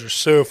 $20 are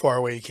so far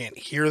away you can't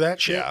hear that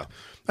shit. Yeah.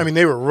 I mean,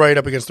 they were right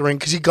up against the ring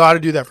because you got to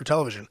do that for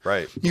television.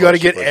 Right. You got to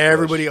get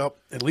everybody up,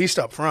 at least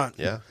up front.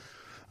 Yeah.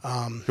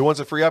 Who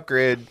wants a free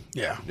upgrade?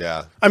 Yeah.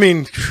 Yeah. I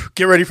mean,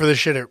 get ready for this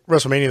shit at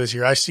WrestleMania this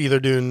year. I see they're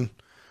doing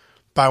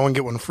buy one,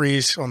 get one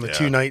free on the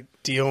 2-night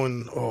deal,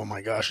 and oh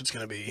my gosh, it's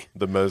going to be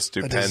the most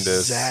stupendous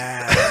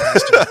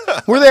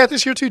disaster. Were they at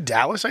this year too?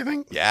 Dallas, I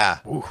think? Yeah.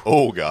 Ooh.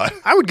 Oh, God.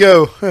 I would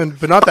go,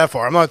 but not that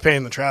far. I'm not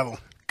paying the travel.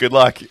 Good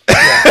luck. Yeah,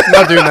 I'm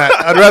not doing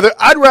that.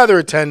 I'd rather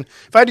attend.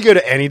 If I had to go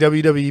to any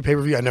WWE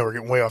pay-per-view, I know we're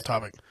getting way off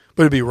topic,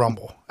 but it'd be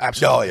Rumble.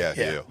 Absolutely. Oh,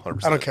 yeah.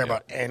 100%, I don't care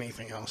about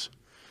anything else.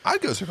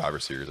 I'd go Survivor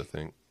Series, I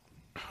think.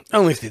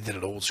 Only if they did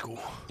it old school.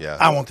 Yeah.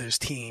 I want those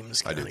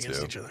teams I going did against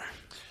too. each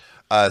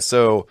other.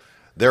 So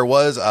there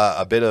was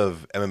a bit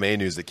of MMA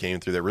news that came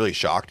through that really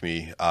shocked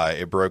me.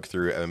 It broke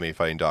through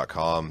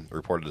MMAfighting.com,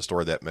 reported a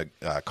story that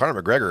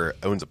Conor McGregor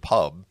owns a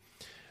pub.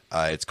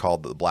 It's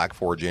called the Black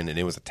Forge Inn, and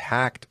it was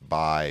attacked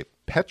by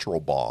petrol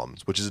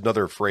bombs, which is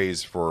another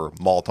phrase for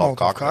Molotov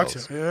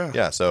cocktails. Cocktail,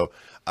 Yeah, so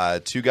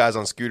two guys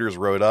on scooters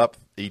rode up,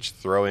 each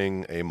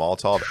throwing a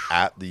Molotov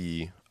at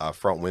the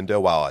front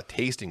window while a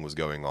tasting was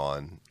going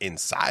on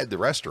inside the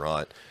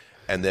restaurant.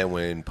 And then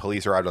when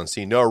police arrived on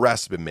scene, no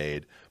arrests had been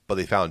made, but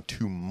they found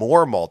two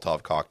more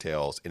Molotov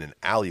cocktails in an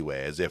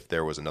alleyway as if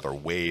there was another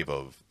wave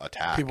of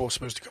attack. People were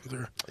supposed to come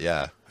through.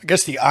 Yeah. I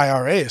guess the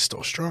IRA is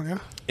still strong, huh?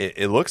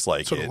 It looks like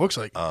That's what it looks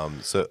like.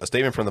 So a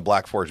statement from the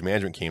Black Forge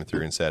management came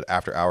through and said,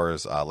 after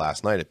hours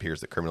last night, it appears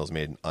that criminals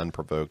made an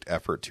unprovoked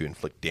effort to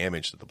inflict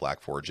damage to the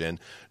Black Forge Inn.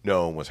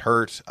 No one was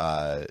hurt,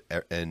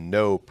 and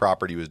no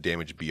property was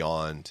damaged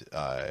beyond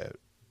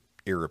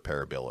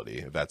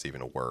irreparability, if that's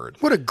even a word.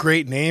 What a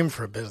great name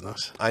for a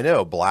business. I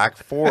know, Black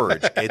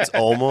Forge. It's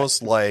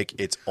almost like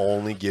it's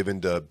only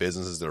given to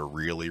businesses that are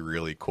really,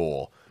 really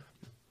cool.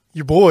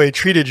 Your boy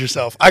treated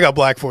yourself. I got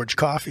Black Forge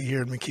coffee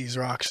here in McKees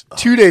Rocks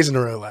 2 days in a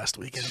row last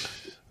weekend.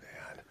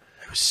 Man,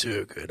 it was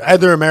so good. I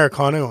had their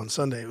Americano on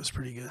Sunday. It was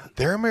pretty good.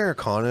 Their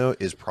Americano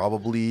is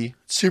probably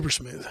Super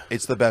smooth.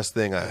 it's the best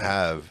thing I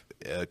have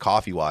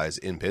coffee wise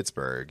in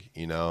Pittsburgh.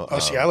 You know, Oh,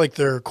 see, I like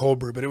their cold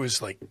brew, but it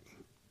was like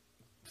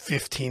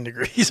 15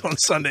 degrees on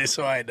Sunday,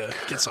 so I had to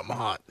get something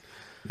hot.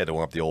 had to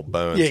warm up the old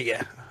bones.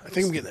 Yeah. I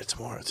think I'm getting that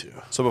tomorrow, too.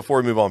 So before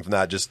we move on from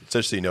that, just so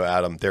you know,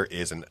 Adam, there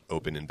is an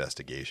open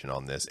investigation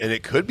on this, and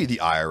it could be the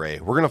IRA.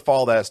 We're going to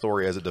follow that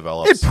story as it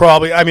develops. It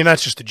probably, I mean,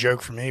 that's just a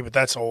joke for me, but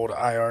that's old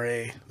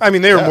IRA. I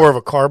mean, they were more of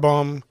a car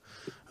bomb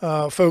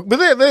folk, but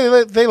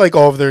they like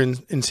all of their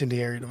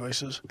incendiary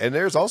devices. And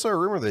there's also a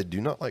rumor they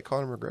do not like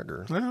Conor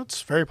McGregor. Well,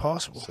 it's very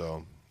possible.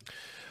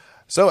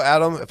 So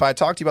Adam, if I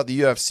talk to you about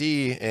the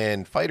UFC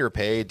and fighter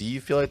pay, do you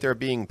feel like they're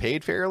being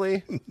paid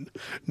fairly?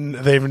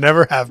 They've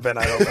never have been,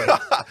 I don't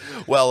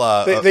think.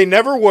 Well, They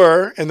never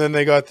were, and then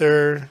they got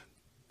their.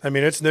 I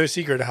mean, it's no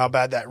secret how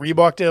bad that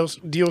Reebok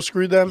deal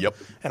screwed them. Yep.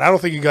 And I don't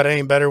think it got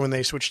any better when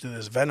they switched to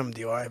this Venom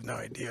deal. I have no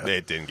idea.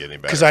 it didn't get any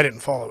better. Because I didn't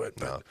follow it.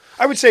 But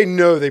I would say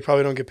no, they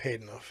probably don't get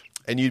paid enough.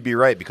 And you'd be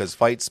right, because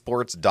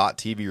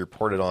FightSports.tv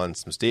reported on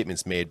some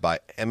statements made by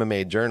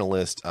MMA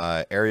journalist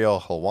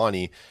Ariel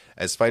Helwani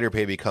as fighter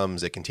pay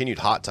becomes a continued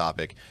hot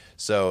topic.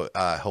 So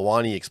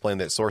Helwani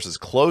explained that sources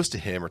close to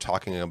him are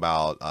talking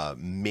about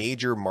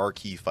major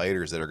marquee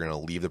fighters that are going to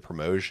leave the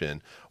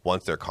promotion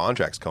once their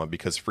contracts come up,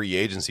 because free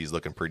agency is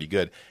looking pretty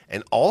good.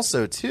 And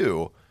also,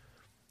 too,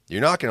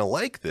 you're not going to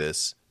like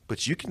this,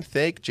 but you can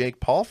thank Jake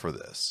Paul for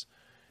this.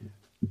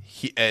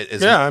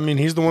 I mean,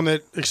 he's the one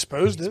that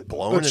exposed it.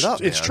 Blowing it up,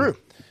 It's man. true.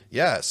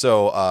 Yeah,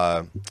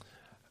 so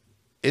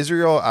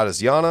Israel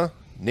Adesanya,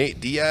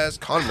 Nate Diaz,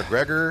 Conor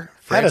McGregor,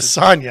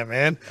 Adesanya,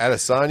 man.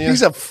 Adesanya.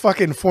 He's a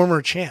fucking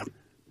former champ.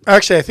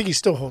 Actually, I think he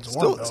still holds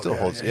one belt. Still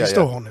holds. He's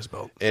still holding his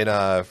belt.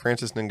 And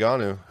Francis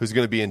Ngannou, who's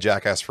going to be in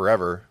Jackass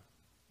Forever.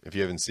 If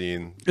you haven't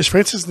seen, Is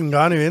Francis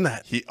Ngannou in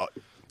that? he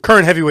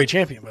Current heavyweight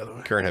champion, by the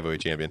way. current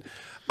heavyweight champion.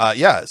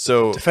 Yeah,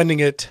 so Defending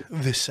it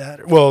this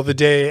Saturday. Well, the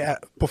day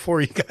before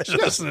you guys are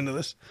listening to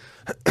this.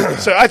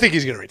 So I think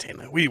he's going to retain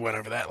that. We went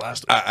over that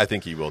last week. I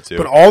think he will too.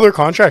 But all their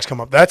contracts come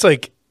up. That's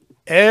like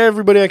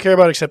everybody I care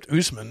about except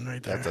Usman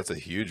right there. That's a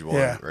huge one,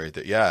 Yeah. right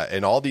there. Yeah,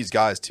 and all these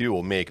guys too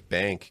will make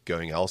bank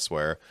going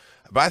elsewhere.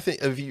 But I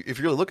think if you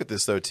really look at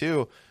this though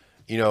too,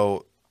 you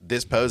know,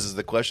 this poses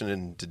the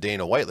question to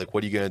Dana White, like,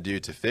 what are you going to do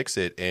to fix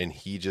it? And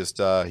he just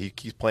he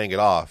keeps playing it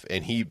off,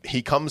 and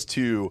he comes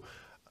to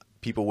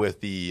people with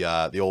the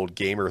old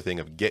gamer thing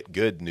of get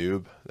good,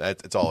 noob.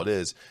 That's all it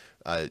is.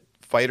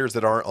 Fighters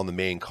that aren't on the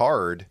main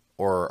card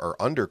or are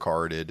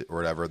undercarded or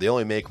whatever, they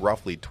only make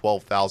roughly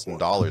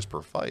 $12,000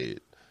 per fight.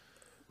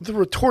 The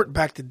retort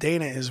back to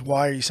Dana is,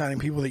 why are you signing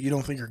people that you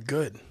don't think are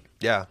good?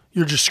 Yeah.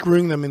 You're just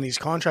screwing them in these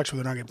contracts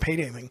where they're not getting paid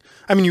anything.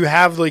 I mean, you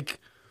have like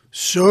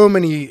so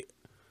many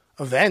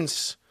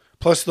events,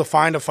 plus the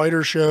Find a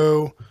Fighter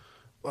show,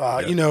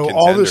 you know,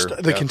 all this,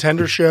 the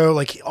Contender show,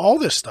 like all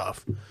this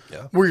stuff,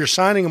 where you're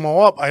signing them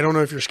all up. I don't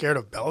know if you're scared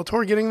of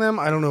Bellator getting them.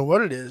 I don't know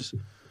what it is,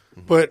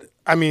 but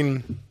I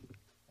mean,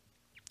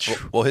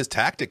 well, his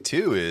tactic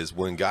too is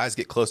when guys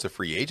get close to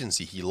free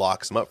agency, he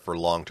locks them up for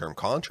long-term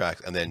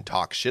contracts and then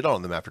talks shit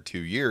on them after 2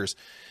 years.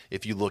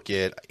 If you look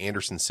at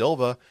Anderson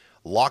Silva,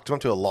 locked him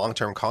up to a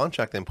long-term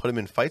contract, then put him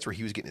in fights where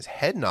he was getting his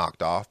head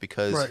knocked off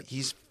because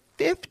he's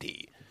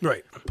 50.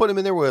 right? Put him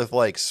in there with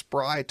like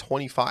spry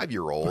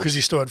 25-year-olds. Because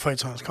he still had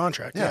fights on his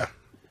contract. Yeah.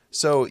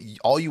 So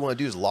all you want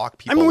to do is lock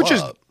people up. I mean, which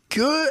is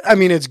good. I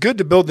mean, it's good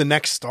to build the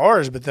next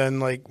stars, but then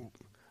like,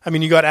 I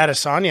mean, you got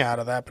Adesanya out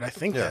of that, but I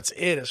think that's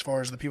it as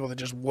far as the people that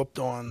just whooped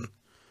on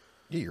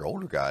your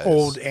older guys.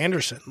 old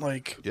Anderson.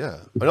 Like,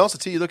 and also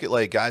too, you look at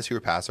like guys who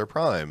are past their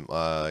prime,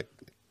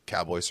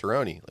 Cowboy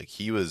Cerrone. Like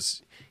he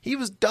was He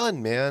was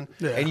done, man.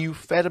 Yeah. And you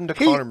fed him to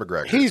Conor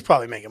McGregor. He's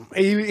probably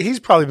he's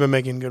probably been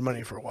making good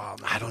money for a while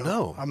now. I don't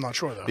know. I'm not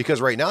sure though.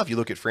 Because right now, if you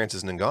look at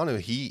Francis Ngannou,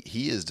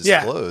 he is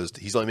disclosed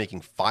he's only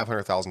making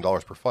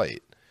 $500,000 per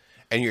fight,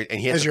 and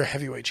he has your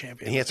heavyweight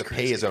champion, and he has to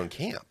pay his own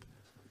camp,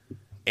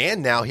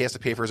 and now he has to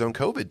pay for his own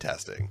COVID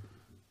testing.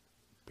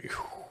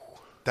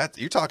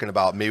 You're talking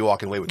about maybe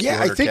walking away with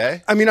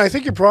 $200K. I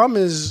think your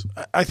problem is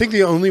I think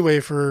the only way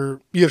for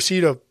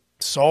UFC to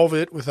solve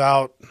it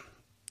without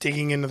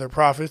digging into their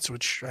profits,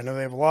 which I know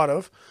they have a lot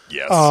of,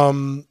 yes,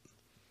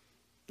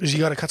 is you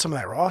got to cut some of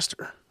that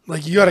roster.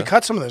 Like you got to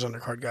cut some of those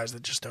undercard guys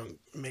that just don't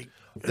make.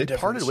 They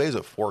parted ways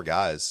with 4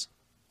 guys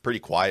pretty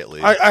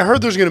quietly. I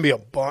heard there's going to be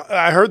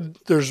I heard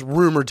there's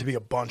rumored to be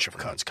a bunch of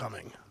cuts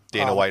coming.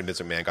 Dana White and Vince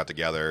McMahon got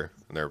together,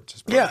 and they're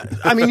just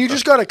you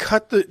just got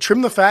to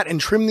trim the fat and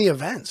trim the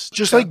events.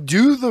 Just like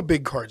do the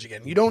big cards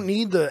again. You don't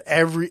need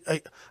I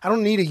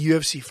don't need a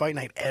UFC fight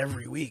night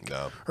every week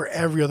or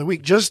every other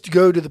week. Just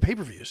go to the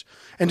pay-per-views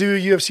and do a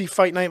UFC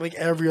fight night like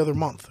every other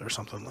month or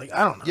something. Like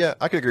I don't know. Yeah,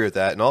 I could agree with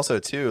that. And also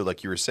too,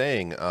 like you were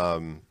saying,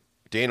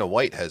 Dana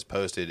White has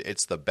posted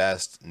it's the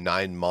best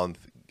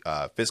 9-month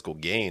fiscal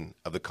gain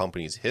of the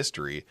company's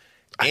history.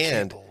 I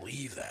can't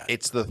believe that.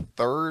 It's the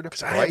third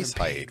price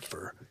hike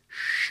for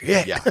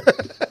shit. Yeah.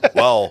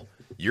 Well,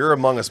 you're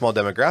among a small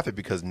demographic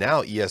because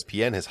now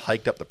ESPN has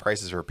hiked up the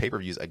prices for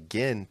pay-per-views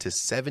again to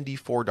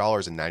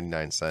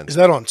 $74.99. Is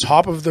that on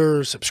top of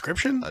their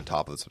subscription? On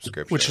top of the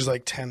subscription. Which is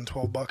like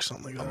 $10-12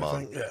 something like that. A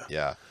month.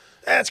 Yeah.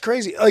 That's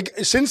crazy. Like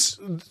since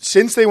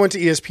they went to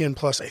ESPN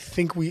Plus, I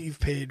think we've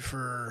paid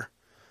for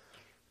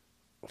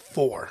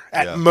 4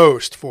 at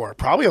most 4,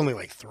 probably only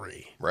like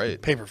 3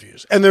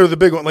 pay-per-views, and they're the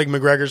big one. Like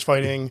McGregor's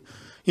fighting,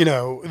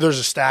 there's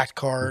a stacked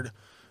card.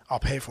 I'll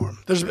pay for them.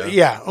 There's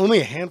only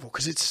a handful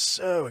because it's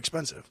so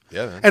expensive.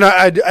 Yeah, man.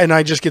 And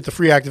I just get the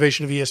free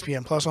activation of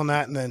ESPN Plus on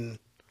that, and then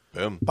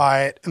boom,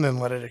 buy it, and then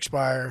let it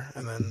expire,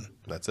 and then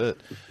that's it.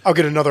 I'll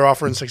get another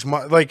offer in 6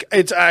 months. Like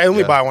I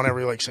only buy one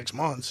every like 6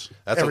 months.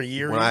 That's every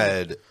year. When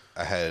I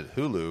had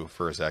Hulu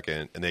for a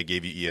second, and they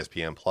gave you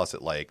ESPN Plus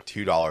at like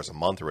 $2 a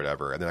month or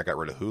whatever, and then I got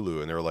rid of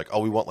Hulu, and they were like, "Oh,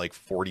 we want like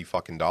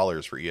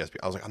 $40 for ESPN."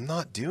 I was like, "I'm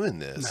not doing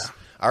this. No.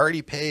 I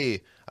already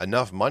pay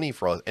enough money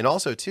for all." And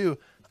also too,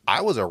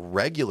 I was a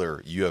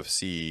regular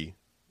UFC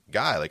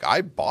guy. Like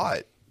I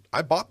bought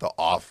the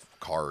off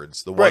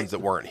cards, the ones that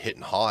weren't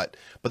hitting hot,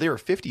 but they were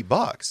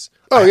 $50.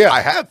 Oh yeah, I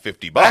had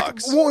 $50.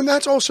 Well, and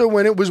that's also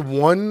when it was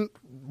one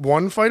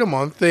fight a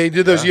month. They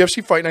did those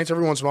UFC fight nights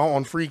every once in a while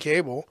on free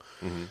cable,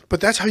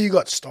 but that's how you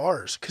got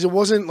stars because it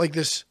wasn't like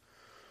this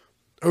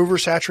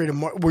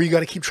oversaturated where you got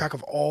to keep track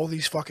of all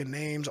these fucking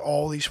names,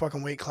 all these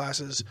fucking weight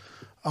classes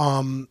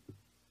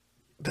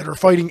that are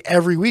fighting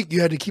every week. You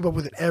had to keep up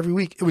with it every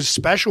week. It was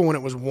special when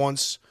it was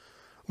once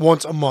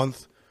a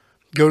month.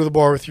 Go to the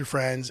bar with your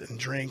friends and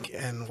drink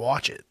and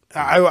watch it.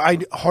 I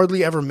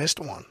hardly ever missed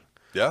one.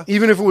 Yeah,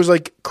 even if it was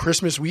like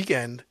Christmas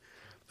weekend.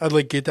 I'd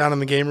like get down in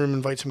the game room,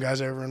 invite some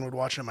guys over, and would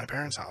watch it at my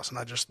parents' house, and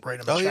I'd just write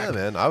them a check. Oh yeah,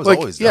 man, I was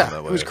always down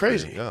that way. It was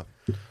crazy. Yeah,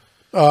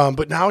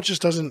 but now it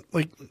just doesn't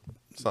like.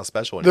 It's not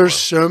special anymore.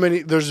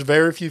 There's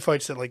very few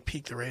fights that like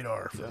peak the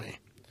radar for me.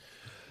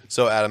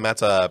 So Adam,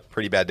 that's a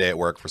pretty bad day at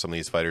work for some of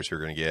these fighters who are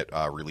going to get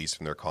released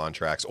from their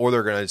contracts, or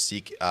they're going to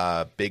seek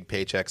big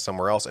paychecks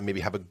somewhere else and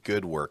maybe have a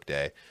good work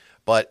day.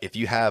 But if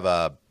you have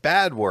a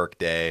bad work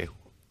day,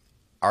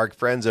 our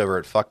friends over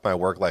at Fuck My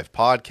Work Life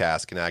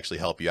podcast can actually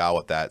help you out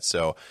with that.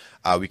 So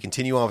we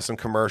continue on with some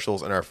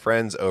commercials, and our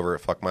friends over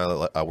at Fuck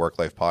My Work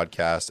Life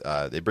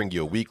podcast, they bring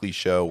you a weekly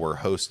show where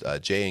host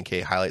J and K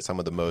highlight some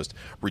of the most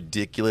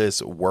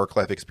ridiculous work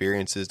life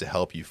experiences to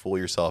help you fool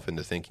yourself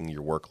into thinking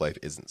your work life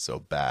isn't so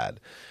bad.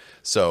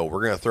 So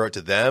we're going to throw it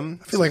to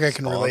them. I feel like I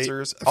can relate.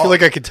 I feel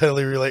like I could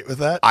totally relate with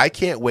that. I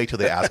can't wait till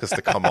they ask us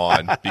to come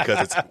on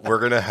because we're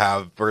going to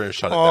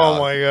shut it down. Oh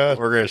my God.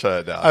 We're going to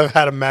shut it down. I've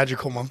had a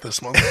magical month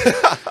this month.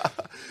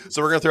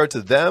 So we're going to throw it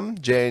to them,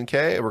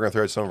 J&K, and we're going to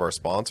throw it to some of our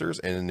sponsors.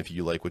 And if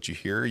you like what you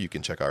hear, you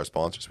can check out our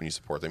sponsors. When you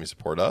support them, you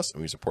support us.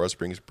 And when you support us,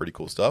 bring us pretty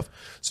cool stuff.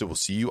 So we'll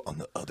see you on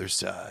the other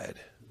side.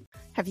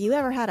 Have you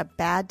ever had a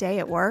bad day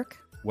at work?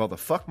 Well, the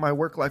Fuck My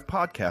Work Life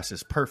podcast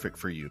is perfect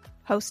for you.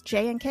 Host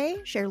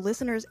J&K share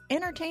listeners'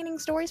 entertaining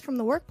stories from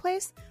the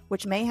workplace,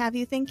 which may have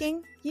you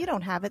thinking you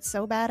don't have it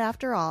so bad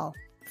after all.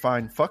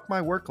 Find Fuck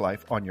My Work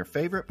Life on your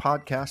favorite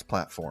podcast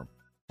platform.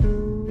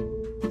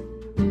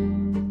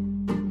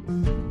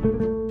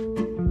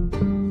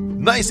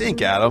 Nice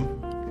ink,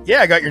 Adam.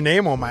 Yeah, I got your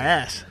name on my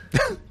ass.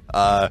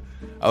 I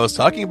was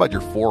talking about your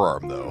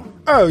forearm, though.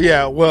 Oh,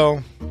 yeah.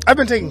 Well, I've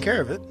been taking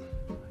care of it.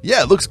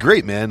 Yeah, it looks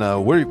great, man.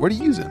 What are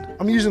you using?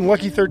 I'm using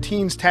Lucky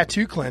 13's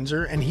tattoo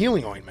cleanser and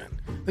healing ointment.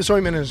 This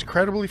ointment is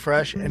incredibly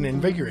fresh and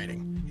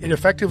invigorating. It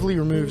effectively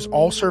removes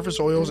all surface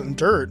oils and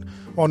dirt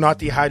while not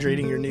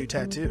dehydrating your new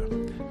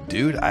tattoo.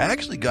 Dude, I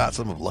actually got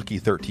some of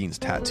Lucky 13's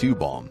tattoo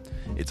balm.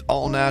 It's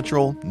all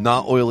natural,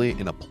 not oily,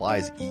 and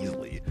applies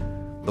easily.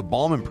 The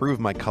balm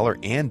improved my color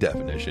and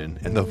definition,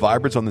 and the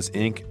vibrance on this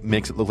ink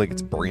makes it look like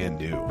it's brand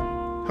new.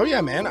 Oh yeah,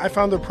 man. I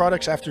found their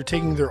products after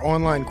taking their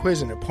online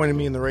quiz, and it pointed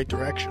me in the right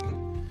direction.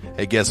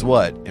 Hey, guess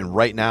what? And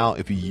right now,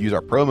 if you use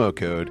our promo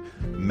code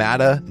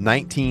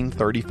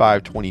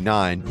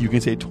MATA193529, you can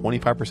save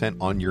 25%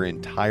 on your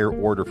entire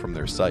order from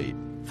their site.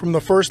 From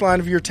the first line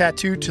of your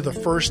tattoo to the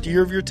first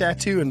year of your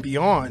tattoo and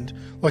beyond,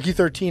 Lucky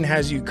 13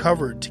 has you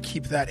covered to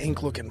keep that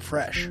ink looking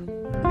fresh.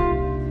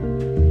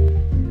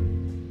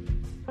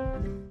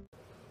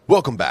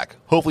 Welcome back.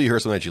 Hopefully you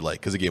heard something that you like.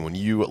 Because again, when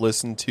you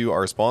listen to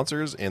our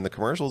sponsors and the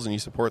commercials and you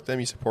support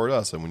them, you support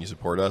us. And when you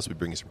support us, we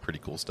bring you some pretty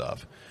cool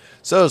stuff.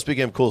 So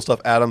speaking of cool stuff,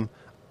 Adam,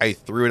 I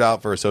threw it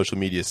out for a social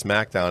media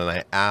smackdown and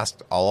I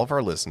asked all of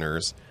our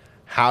listeners,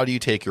 how do you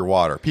take your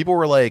water? People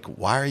were like,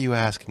 why are you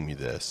asking me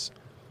this?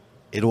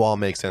 It'll all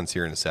make sense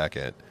here in a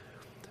second.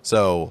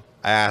 So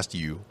I asked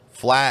you,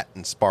 flat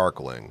and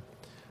sparkling.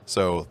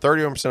 So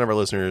 31% of our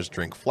listeners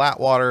drink flat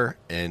water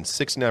and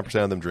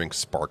 69% of them drink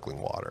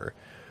sparkling water.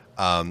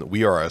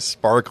 We are a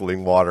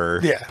sparkling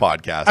water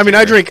podcast. I mean,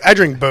 I drink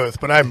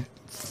both, but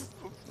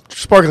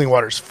sparkling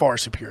water is far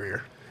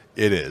superior.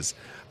 It is.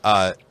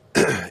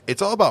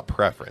 It's all about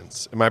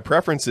preference. And my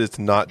preference is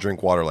to not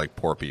drink water like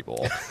poor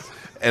people.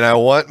 And I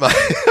want my...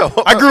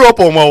 I grew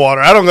up on well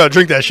water. I don't got to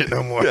drink that shit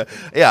no more.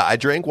 Yeah, I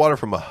drank water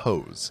from a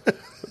hose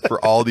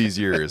for all these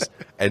years.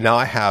 And now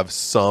I have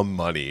some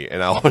money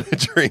and I want to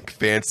drink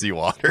fancy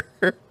water.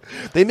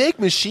 They make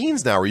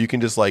machines now where you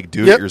can just like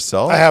do it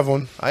yourself. I have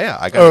one. Oh,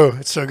 yeah.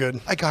 It's so good.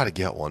 I got to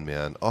get one,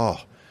 man.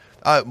 Oh,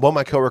 one of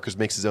my coworkers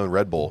makes his own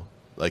Red Bull.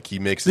 Like he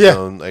makes his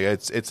own. Like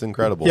it's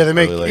incredible. Yeah, they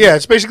make. Really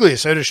it's basically a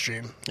Soda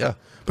Stream. Yeah,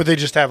 but they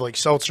just have like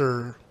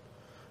seltzer,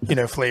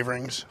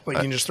 flavorings. Like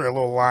you can just throw a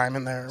little lime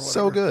in there. Or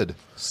so good,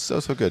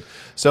 so good.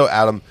 So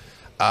Adam,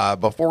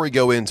 before we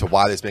go into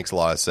why this makes a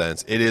lot of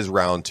sense, it is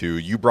round 2.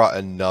 You brought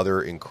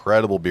another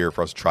incredible beer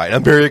for us to try, and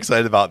I'm very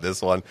excited about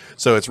this one.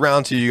 So it's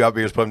round 2. You got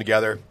beers, put them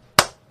together.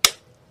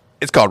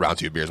 It's called round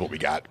 2 beers. What we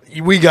got?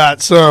 We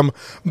got some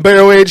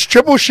barrel-aged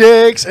triple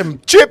shakes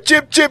and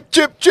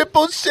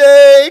triple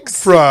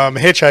shakes from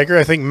Hitchhiker.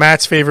 I think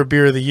Matt's favorite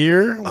beer of the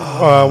year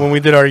when we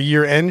did our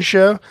year-end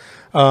show.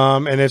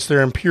 And it's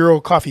their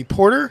Imperial Coffee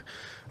Porter,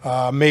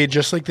 made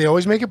just like they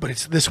always make it,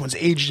 but this one's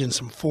aged in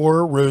some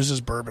Four Roses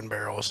bourbon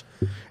barrels.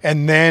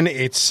 And then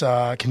it's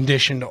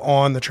conditioned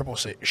on the Triple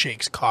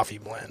Shakes coffee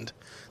blend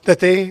that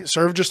they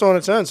serve just on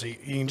its own. So you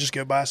can just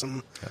go buy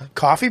some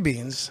coffee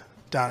beans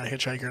down at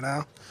Hitchhiker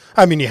now.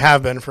 I mean, you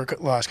have been for the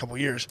last couple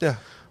of years. Yeah.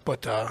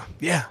 But,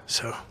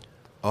 so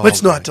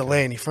let's not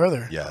delay any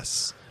further.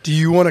 Yes. Do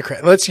you want to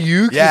crack?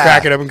 You can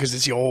crack it open because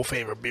it's your old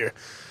favorite beer.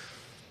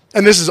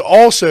 And this is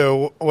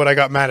also what I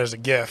got Matt as a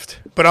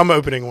gift, but I'm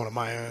opening one of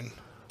my own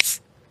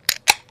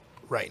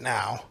right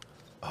now.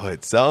 Oh,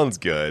 it sounds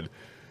good.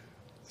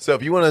 So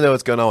if you want to know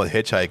what's going on with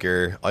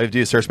Hitchhiker, all you have to do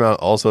is search them out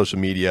on all social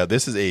media.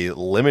 This is a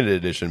limited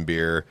edition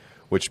beer,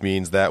 which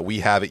means that we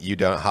have it, you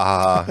don't. Ha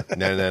ha ha.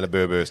 Na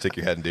boo boo. Stick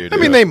your head and do it. I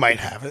mean, they might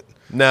have it.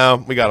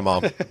 No, we got them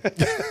all.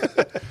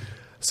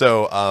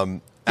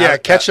 So,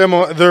 catch them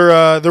on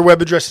their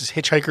web address is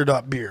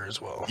hitchhiker.beer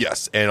as well.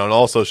 Yes, and on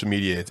all social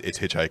media, it's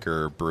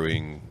Hitchhiker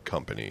Brewing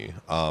Company.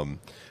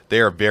 They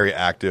are very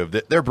active.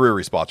 Their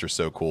brewery spots are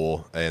so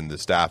cool, and the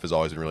staff has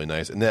always been really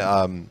nice.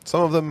 And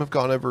some of them have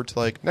gone over to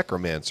like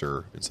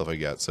Necromancer and stuff like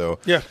that. So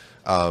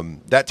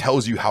that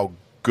tells you how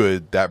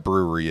good that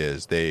brewery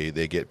is. They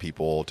get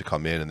people to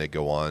come in and they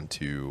go on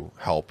to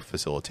help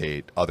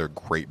facilitate other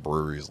great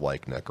breweries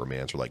like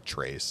Necromancer, like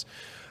Trace.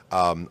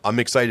 I'm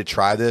excited to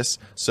try this.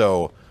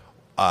 So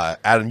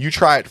Adam, you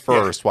try it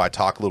first while I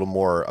talk a little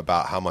more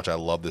about how much I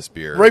love this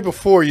beer. Right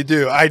before you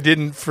do, I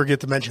didn't forget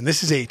to mention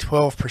this is a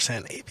 12%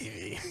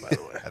 ABV, by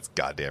the way. That's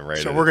goddamn right.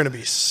 So we're going to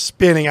be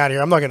spinning out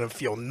here. I'm not going to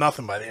feel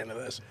nothing by the end of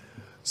this.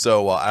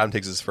 So while Adam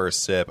takes his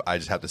first sip, I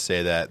just have to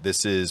say that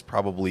this is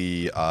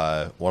probably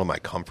one of my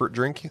comfort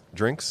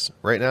drinks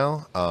right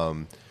now.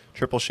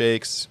 Triple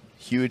shakes,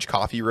 huge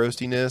coffee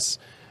roastiness,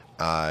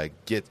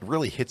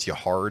 really hits you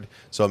hard.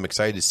 So I'm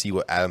excited to see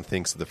what Adam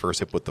thinks of the first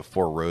sip with the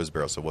Four Rose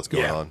barrel. So what's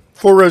going on?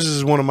 Four Roses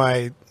is one of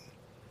my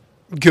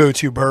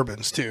go-to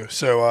bourbons too.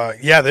 So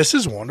this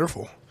is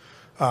wonderful.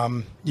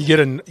 You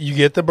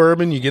get the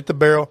bourbon, you get the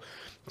barrel.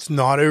 It's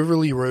not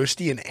overly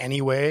roasty in any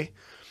way.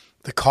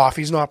 The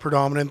coffee's not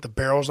predominant. The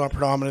barrel's not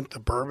predominant. The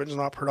bourbon's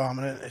not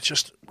predominant. It's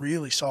just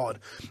really solid.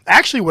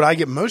 Actually, what I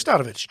get most out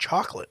of it's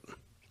chocolate,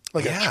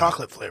 like a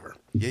chocolate flavor.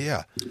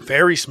 Yeah.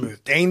 Very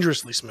smooth,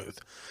 dangerously smooth.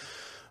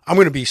 I'm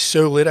going to be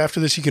so lit after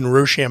this, you can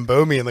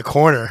Rochambeau me in the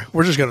corner.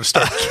 We're just going to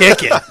start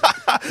kicking.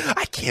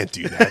 I can't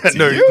do that.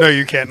 No,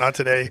 you can't. Not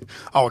today.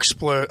 I'll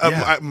explode.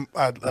 Yeah.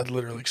 I'd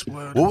literally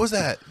explode. What was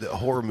that the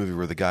horror movie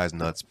where the guy's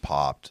nuts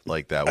popped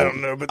like that? I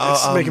don't know, but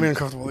it's making me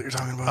uncomfortable what you're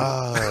talking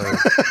about.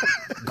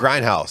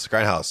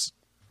 Grindhouse,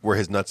 where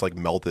his nuts like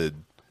melted.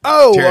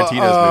 Oh, Tarantino's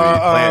movie,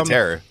 Planet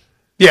Terror.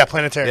 Yeah,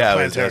 Planet Terror. Yeah,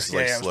 Planet it was just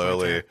Terror. like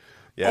slowly.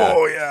 Yeah.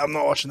 Oh yeah, I'm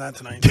not watching that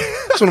tonight.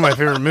 It's one of my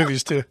favorite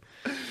movies too.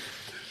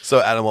 So,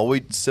 Adam, while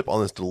we sip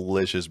on this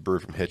delicious brew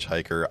from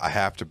Hitchhiker, I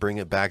have to bring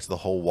it back to the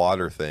whole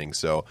water thing.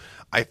 So,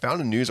 I found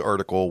a news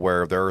article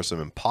where there are some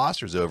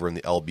imposters over in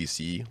the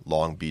LBC,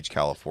 Long Beach,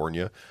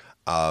 California.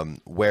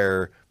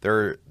 where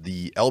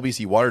the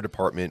LBC Water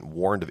Department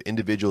warned of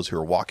individuals who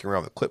are walking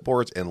around with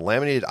clipboards and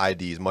laminated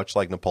IDs, much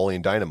like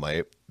Napoleon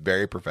Dynamite,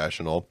 very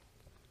professional.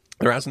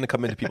 They're asking to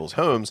come into people's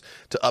homes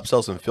to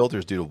upsell some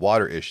filters due to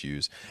water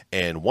issues.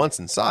 And once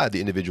inside, the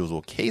individuals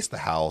will case the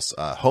house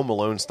Home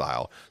Alone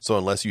style. So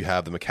unless you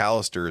have the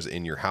McAllisters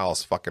in your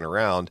house fucking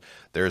around,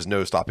 there's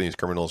no stopping these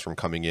criminals from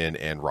coming in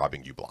and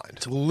robbing you blind.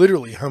 It's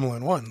literally Home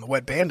Alone 1, the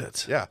wet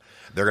bandits. Yeah.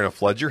 They're going to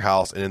flood your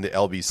house. And in the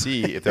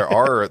LBC, if there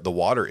are the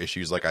water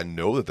issues, like I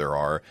know that there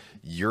are,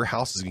 your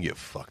house is going to get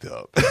fucked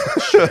up.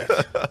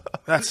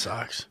 That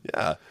sucks.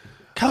 Yeah.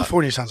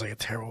 California sounds like a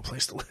terrible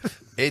place to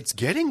live. It's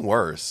getting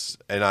worse,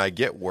 and I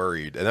get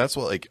worried. And that's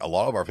what, like, a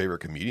lot of our favorite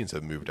comedians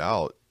have moved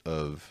out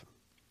of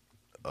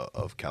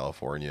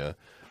California.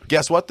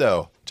 Guess what,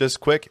 though? Just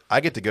quick,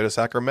 I get to go to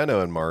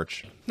Sacramento in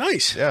March.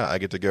 Nice. Yeah, I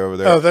get to go over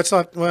there. Oh, that's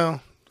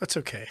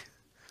okay.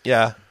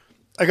 Yeah.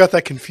 I got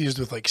that confused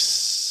with like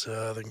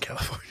Southern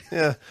California.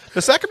 Yeah.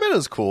 The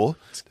Sacramento's cool.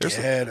 There's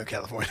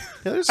California.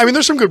 Yeah, there's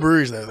there's some good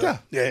breweries there, though. Yeah.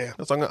 Yeah.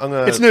 So I'm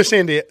gonna, It's no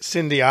San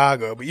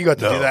Diego, but you got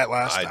to do that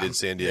last time. I did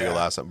San Diego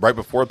last time, right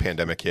before the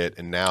pandemic hit,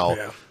 and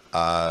now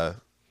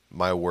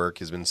my work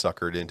has been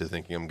suckered into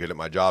thinking I'm good at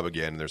my job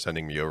again, and they're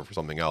sending me over for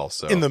something else.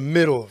 So In the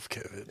middle of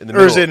COVID. In the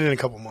Is middle. it in a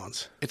couple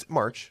months? it's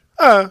March.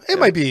 It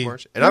might be.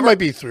 March. And And I might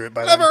be through it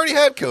by I've then. already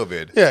had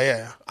COVID.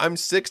 Yeah. I'm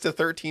 6 to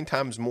 13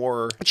 times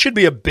more. It should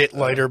be a bit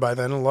lighter by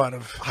then. A lot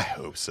of I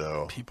hope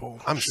so. people.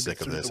 I'm should be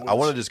sick of through this. the I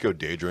want to woods. just go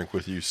day drink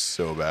with you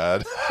so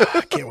bad. I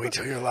can't wait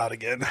till you're allowed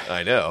again.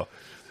 I know.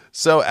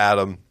 So,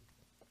 Adam,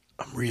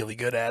 I'm really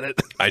good at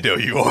it. I know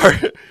you are.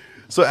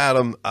 So,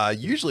 Adam,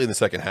 usually in the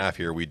second half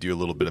here, we do a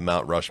little bit of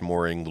Mount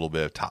Rushmoring, a little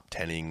bit of top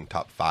 10ing,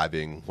 top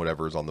 5ing,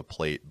 whatever is on the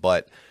plate.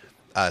 But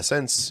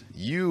since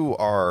you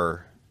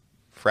are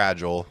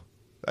fragile,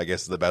 I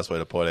guess is the best way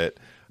to put it.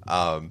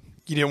 You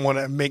didn't want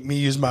to make me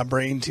use my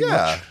brain too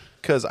Yeah, much.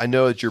 because I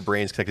know that your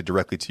brain's connected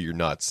directly to your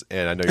nuts,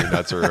 and I know your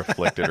nuts are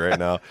afflicted right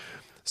now.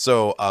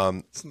 So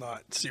It's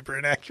not super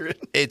inaccurate.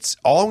 it's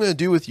all I'm going to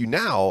do with you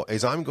now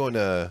is I'm going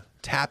to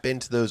tap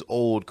into those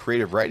old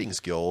creative writing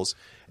skills,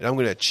 and I'm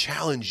going to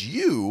challenge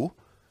you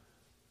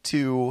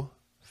to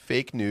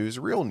fake news,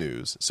 real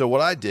news. So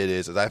what I did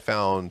is I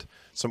found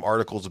some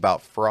articles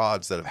about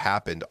frauds that have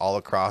happened all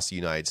across the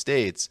United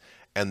States,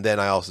 and then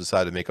I also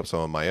decided to make up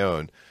some of my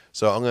own.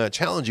 So I'm going to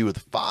challenge you with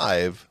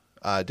 5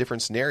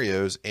 different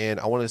scenarios,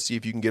 and I want to see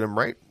if you can get them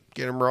right,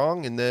 get them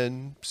wrong, and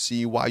then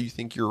see why you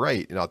think you're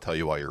right, and I'll tell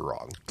you why you're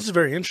wrong. This is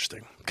very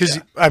interesting because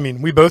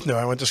we both know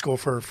I went to school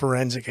for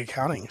forensic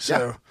accounting,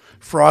 so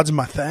fraud's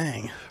my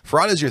thing.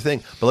 Fraud is your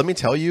thing. But let me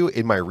tell you,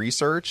 in my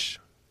research,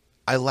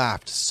 I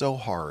laughed so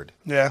hard.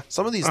 Yeah,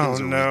 Some of these things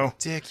are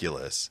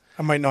ridiculous.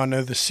 I might not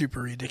know the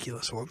super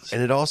ridiculous ones.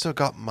 And it also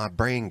got my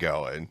brain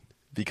going.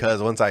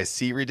 Because once I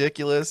see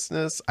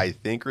ridiculousness, I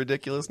think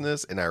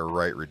ridiculousness, and I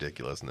write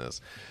ridiculousness.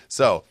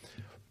 So,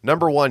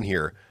 number 1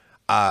 here.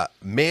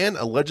 Man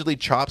allegedly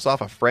chops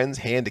off a friend's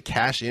hand to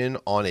cash in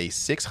on a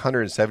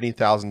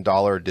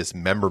 $670,000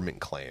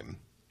 dismemberment claim.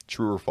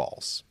 True or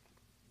false?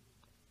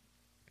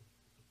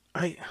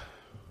 I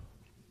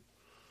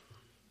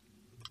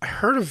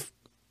heard of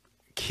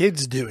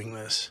kids doing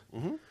this.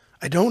 Mm-hmm.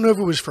 I don't know if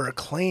it was for a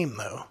claim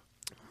though.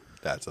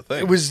 That's a thing.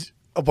 It was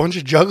a bunch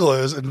of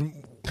juggalos,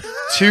 and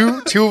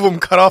two of them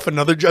cut off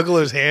another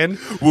juggalo's hand.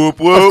 Whoop,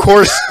 whoop. Of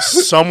course,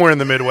 somewhere in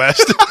the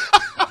Midwest.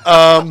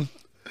 I'm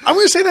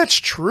going to say that's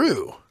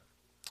true.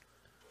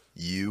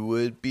 You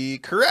would be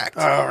correct.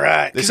 All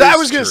right. This Because I is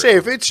was going to true. say,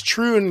 if it's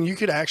true and you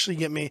could actually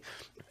get me,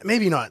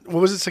 maybe not.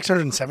 What was it,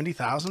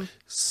 670,000?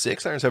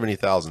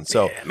 670,000.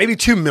 So, Yeah, maybe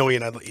 2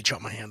 million I'd let you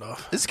chop my hand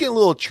off. this is getting a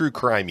little true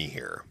crimey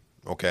here.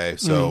 Okay,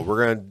 so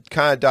we're gonna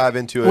kind of dive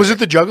into it. Was it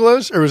the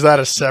juggalos, or was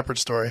that a separate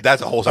story?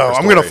 That's a whole separate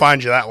I'm going to story.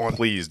 find you that one.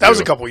 Please That was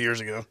do. a couple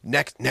years ago.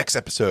 next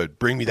episode?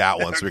 Bring me that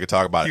one so we can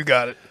talk about it. You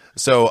got it.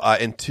 So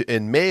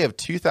in May of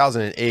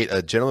 2008,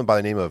 a gentleman by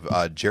the name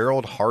of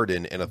Gerald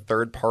Hardin and a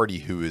third party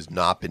who has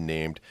not been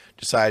named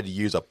decided to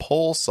use a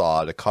pole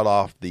saw to cut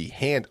off the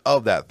hand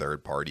of that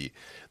third party.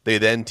 They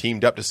then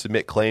teamed up to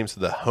submit claims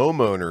to the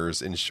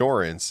homeowner's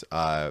insurance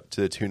to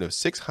the tune of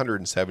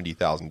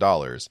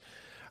 $670,000.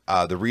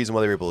 The reason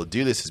why they were able to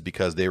do this is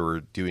because they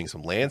were doing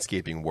some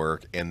landscaping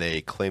work, and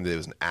they claimed that it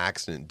was an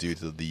accident due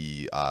to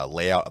the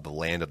layout of the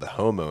land of the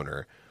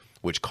homeowner,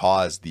 which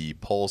caused the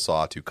pole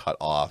saw to cut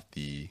off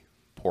the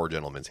poor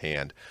gentleman's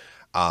hand.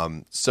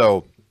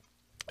 So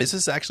this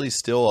is actually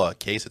still a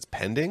case that's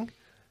pending.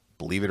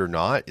 Believe it or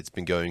not, it's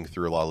been going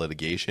through a lot of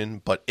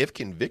litigation. But if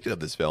convicted of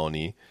this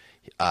felony,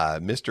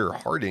 Mr.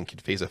 Hardin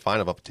could face a fine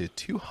of up to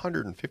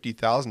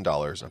 $250,000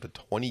 and up to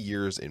 20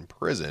 years in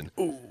prison.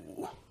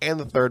 Ooh. And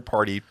the third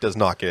party does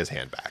not get his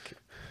hand back.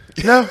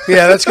 No,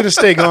 yeah, that's going to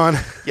stay gone.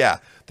 Yeah,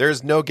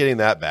 there's no getting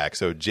that back.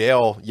 So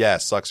jail,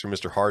 yes, sucks for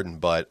Mr. Hardin,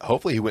 but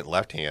hopefully he went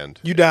left hand.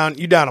 You down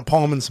a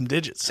palm and some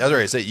digits. That's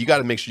right. I say you got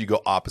to make sure you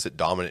go opposite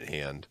dominant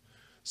hand,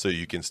 so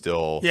you can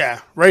still. Yeah,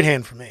 right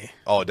hand for me.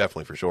 Oh,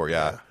 definitely for sure.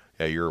 Yeah,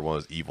 you're one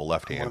of those evil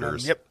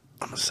left-handers. Yep,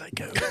 I'm a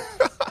psycho.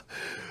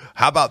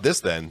 How about this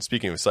then?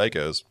 Speaking of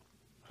psychos,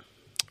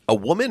 A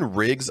woman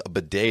rigs a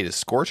bidet to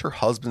scorch her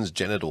husband's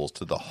genitals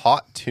to the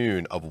hot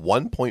tune of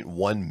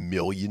 $1.1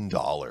 million.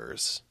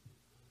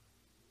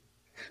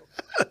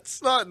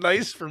 It's not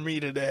nice for me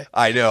today.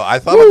 I know. I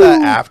thought of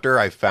that after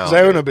I found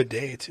Because I own it. a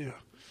bidet, too.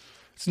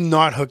 It's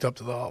not hooked up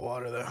to the hot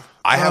water, though.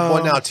 I have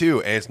one now,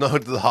 too, and it's not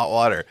hooked to the hot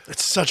water.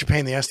 It's such a pain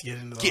in the ass to get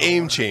into the hot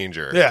Game water.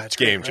 changer. Yeah, it's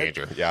game great,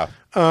 right? changer. Yeah.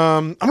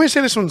 I'm going to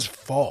say this one's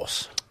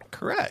false.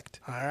 Correct.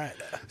 All right.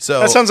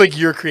 So That sounds like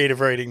your creative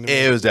writing to me.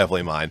 it was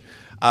definitely mine.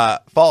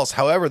 False.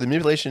 However, the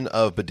manipulation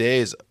of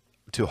bidets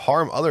to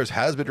harm others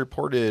has been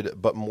reported,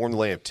 but more in the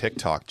lane of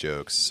TikTok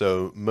jokes.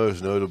 So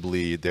most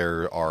notably,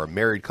 there are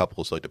married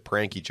couples who like to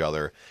prank each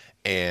other,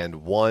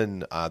 and one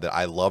that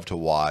I love to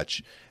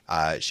watch,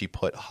 she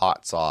put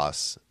hot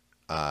sauce,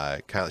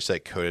 kind of just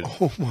like coated.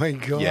 Oh, my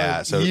God.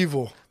 Yeah, so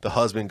evil. The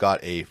husband got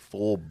a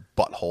full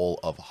butthole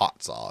of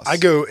hot sauce. I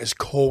go as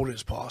cold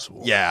as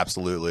possible. Yeah,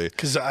 absolutely.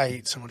 Because I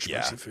eat so much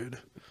spicy Yeah. food.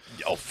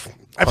 Oh,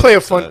 I play a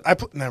 100%.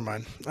 fun. Never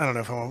mind. I don't know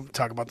if I want to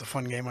talk about the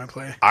fun game I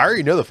play. I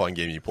already know the fun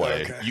game you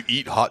play. Okay. You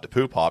eat hot to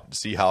poop hop to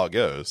see how it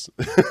goes.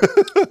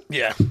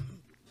 Yeah.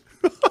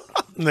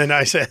 And then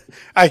I say,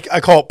 I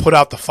call it put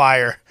out the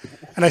fire,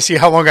 and I see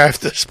how long I have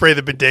to spray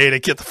the bidet to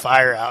get the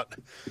fire out.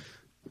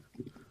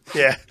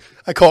 Yeah,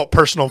 I call it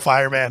personal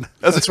fireman.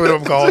 That's what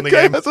I'm calling the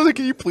game. That's what,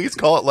 can you please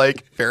call it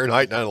like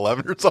Fahrenheit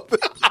 9/11 or something?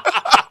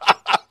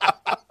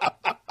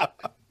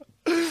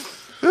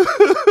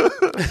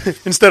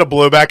 Instead of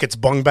blowback, it's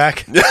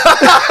bungback.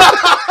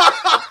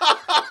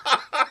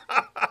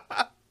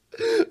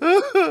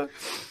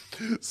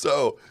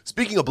 So,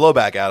 speaking of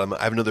blowback, Adam,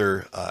 I have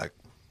another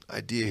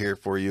idea here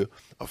for you.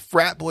 A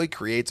frat boy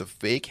creates a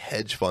fake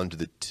hedge fund to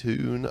the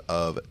tune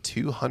of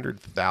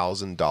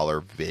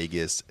 $200,000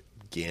 Vegas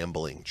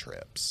gambling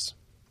trips.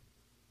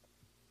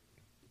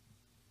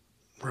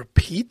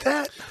 Repeat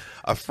that?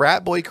 A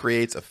frat boy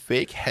creates a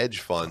fake hedge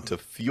fund to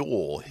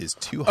fuel his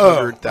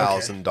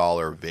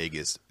 $200,000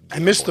 Vegas I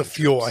missed the gambling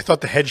fuel. trips. I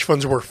thought the hedge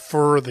funds were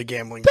for the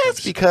gambling. That's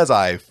trips. because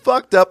I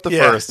fucked up the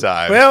Yeah. first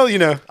time. Well, you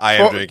know, I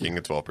am drinking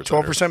a 12%.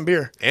 12%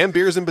 beer. And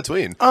beers in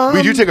between.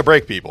 We do take a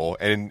break, people.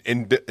 And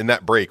in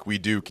that break, we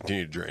do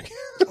continue to drink.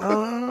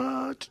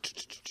 That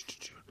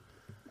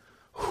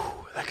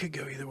could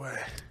go either way.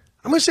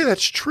 I'm going to say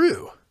that's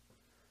true.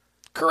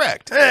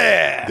 Correct.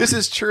 This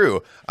is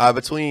true.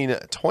 Between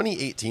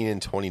 2018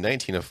 and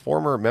 2019, a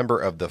former member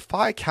of the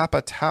Phi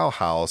Kappa Tau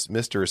House,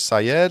 Mr.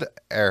 Syed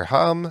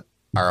Erham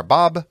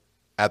Arbab,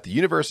 at the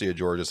University of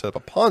Georgia, set up a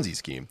Ponzi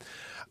scheme.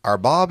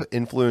 Arbab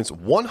influenced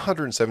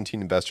 117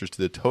 investors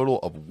to the total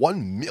of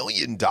 $1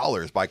 million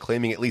by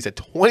claiming at least a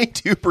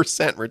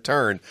 22%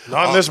 return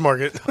Not in this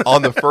market.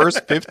 on the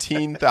first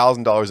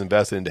 $15,000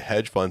 invested into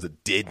hedge funds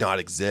that did not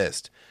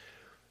exist.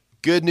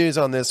 Good news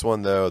on this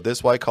one, though.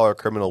 This white-collar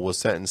criminal was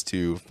sentenced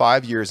to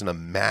 5 years in a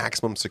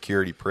maximum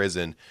security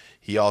prison.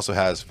 He also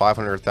has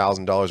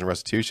 $500,000 in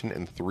restitution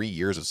and 3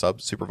 years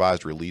of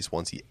supervised release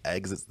once he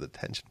exits the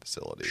detention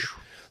facility.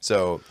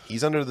 So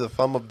he's under the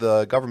thumb of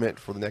the government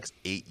for the next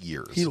 8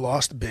 years. He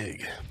lost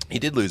big. He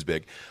did lose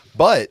big.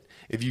 But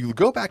if you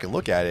go back and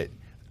look at it,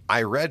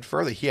 I read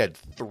further he had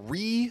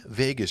 3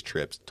 Vegas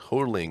trips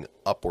totaling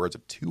upwards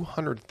of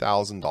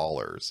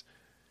 $200,000.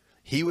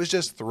 He was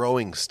just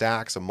throwing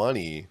stacks of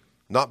money,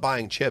 not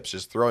buying chips,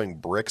 just throwing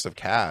bricks of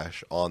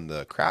cash on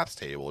the craps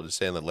table, just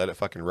saying, let it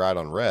fucking ride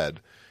on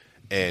red.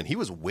 And he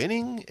was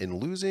winning and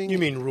losing. You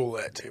mean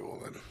roulette table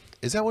then?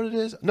 Is that what it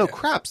is? No,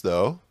 craps,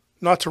 though.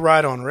 Not to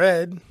ride on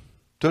red.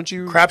 Don't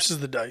you? Craps is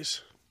the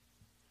dice.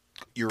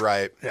 You're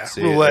right. Yeah,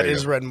 See, roulette there you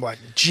is go. red and black.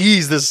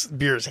 Jeez, this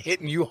beer is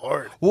hitting you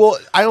hard. Well,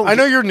 I don't. I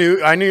know you're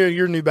new. I know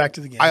you're new back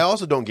to the game. I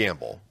also don't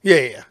gamble.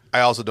 Yeah. I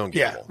also don't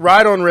Yeah. gamble.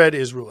 Ride on red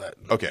is roulette.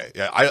 Okay.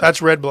 Yeah.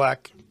 That's red,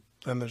 black.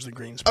 Then there's the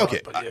green spot.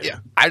 okay. But Yeah.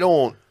 I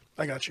don't.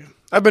 I got you.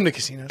 I've been to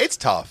casinos. It's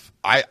tough.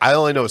 I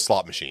only know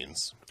slot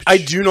machines. I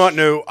do not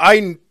know.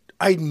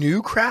 I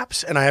knew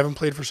craps, and I haven't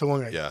played for so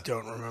long. I Yeah.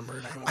 don't remember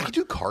it anymore. I could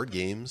do card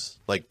games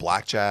like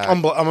blackjack,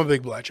 I'm a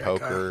big blackjack guy.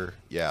 poker.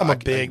 Yeah. I'm a a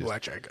big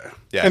blackjack guy.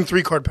 Yeah. And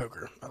 3-card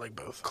poker. I like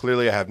both.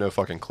 Clearly, I have no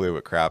fucking clue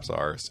what craps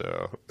are.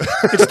 So,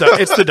 It's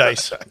the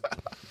dice.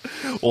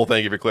 well,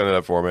 thank you for clearing it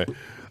up for me.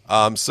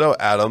 So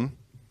Adam,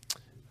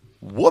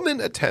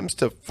 woman attempts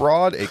to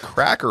fraud a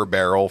Cracker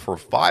Barrel for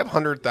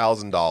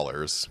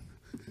 $500,000.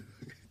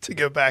 To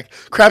go back,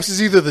 craps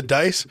is either the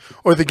dice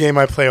or the game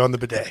I play on the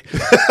bidet.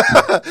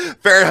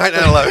 Fahrenheit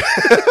 9/11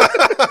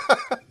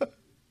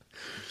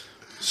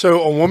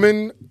 So a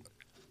woman,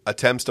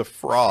 attempts to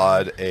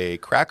fraud a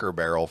Cracker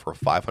Barrel for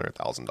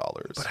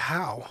 $500,000. but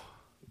how?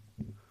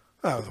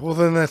 Oh, well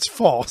then that's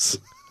false.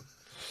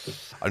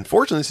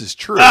 Unfortunately, this is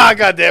true.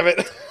 God damn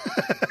it!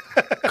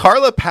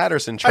 Carla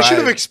Patterson tried. I should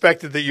have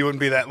expected that you wouldn't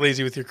be that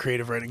lazy with your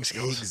creative writing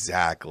skills.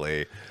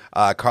 Exactly.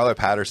 Carla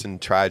Patterson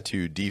tried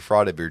to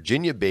defraud a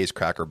Virginia-based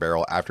Cracker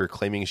Barrel after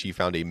claiming she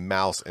found a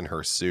mouse in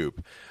her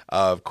soup.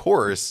 Of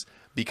course,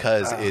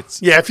 because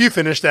it's Yeah, if you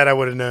finished that, I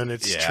would have known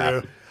it's Yeah. true.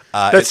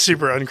 It's- That's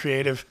super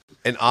uncreative.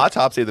 an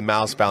autopsy of the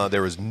mouse found that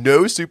there was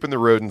no soup in the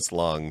rodent's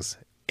lungs,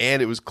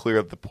 and it was clear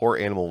that the poor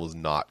animal was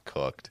not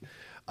cooked.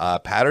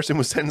 Patterson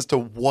was sentenced to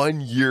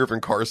 1 year of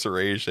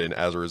incarceration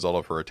as a result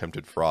of her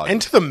attempted fraud.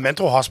 And to the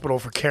mental hospital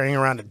for carrying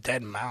around a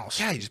dead mouse.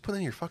 yeah, you just put it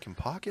in your fucking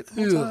pocket the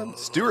whole time.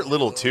 Stuart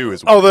Little, too,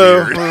 is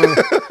Although, weird.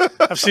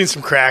 I've seen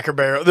some Cracker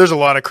Barrel. There's a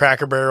lot of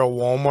Cracker Barrel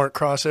Walmart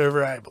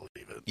crossover. I believe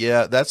it.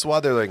 Yeah, that's why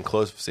they're like in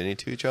close vicinity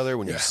to each other.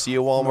 When you see a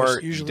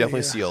Walmart, you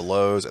definitely see a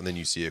Lowe's, and then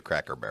you see a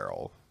Cracker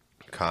Barrel,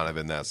 kind of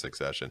in that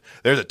succession.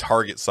 There's a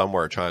Target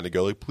somewhere trying to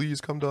go like, please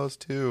come to us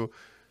too,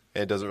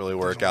 and it doesn't really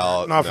work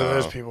out. Not for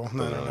those people.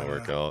 No, Doesn't no, really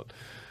work no. out.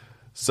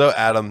 So,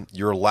 Adam,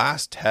 your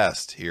last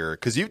test here,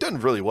 because you've done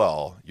really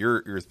well.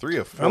 You're 3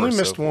 of 4. I only so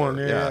missed far. one.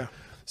 Yeah.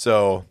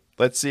 So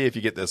let's see if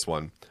you get this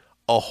one.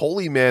 A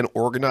holy man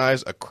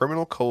organized a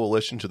criminal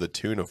coalition to the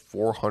tune of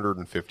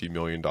 $450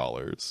 million.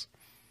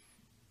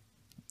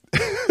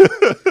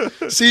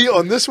 See,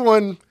 on this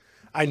one,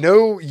 I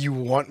know you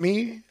want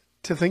me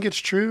to think it's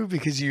true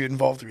because you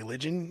involved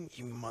religion,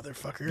 you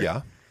motherfucker.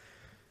 Yeah.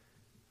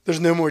 There's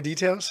no more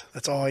details.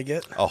 That's all I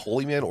get. A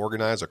holy man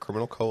organized a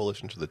criminal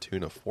coalition to the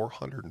tune of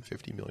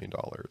 $450 million.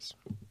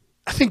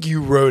 I think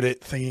you wrote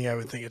it thinking I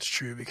would think it's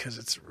true because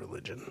it's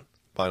religion.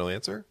 Final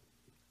answer?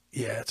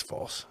 Yeah, it's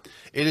false.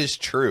 It is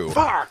true.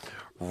 Fuck.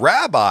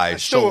 Rabbi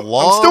Shalom.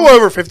 I'm still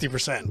over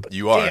 50%. But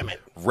You are. Damn it.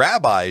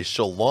 Rabbi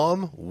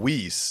Shalom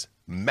Weiss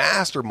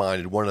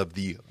masterminded one of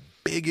the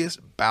biggest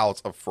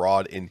bouts of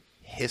fraud in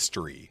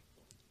history,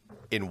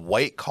 in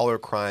white-collar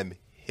crime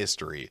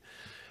history.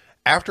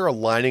 After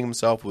aligning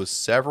himself with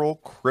several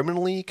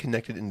criminally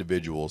connected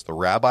individuals, the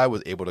rabbi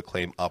was able to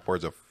claim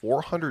upwards of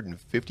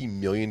 $450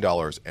 million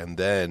and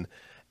then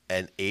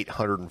an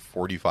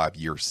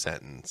 845-year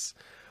sentence.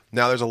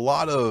 Now, there's a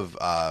lot of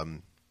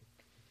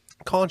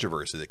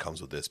controversy that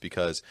comes with this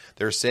because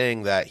they're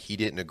saying that he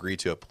didn't agree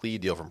to a plea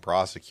deal from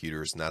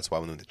prosecutors, and that's why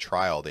when they went to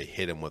trial, they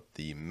hit him with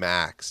the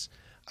max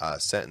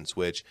sentence,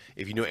 which,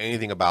 if you know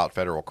anything about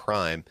federal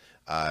crime,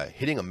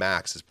 hitting a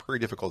max is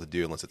pretty difficult to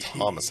do unless it's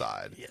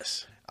homicide.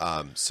 Yes.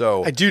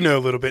 So I do know a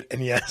little bit,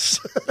 and yes.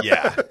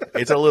 yeah,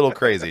 it's a little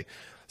crazy.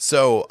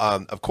 So,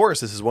 of course,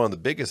 this is one of the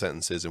biggest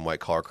sentences in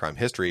white-collar crime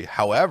history.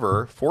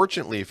 However,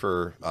 fortunately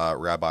for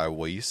Rabbi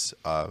Weiss,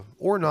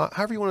 or not,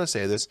 however you want to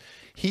say this,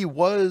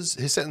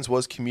 his sentence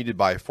was commuted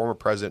by former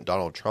President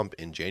Donald Trump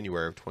in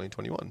January of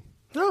 2021.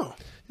 No.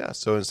 Yeah,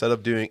 so instead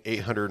of doing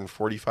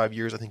 845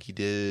 years, I think he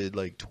did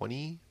like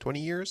 20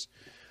 years.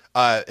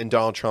 And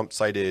Donald Trump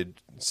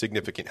cited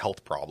significant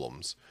health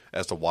problems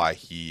as to why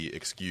he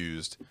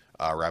excused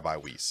Rabbi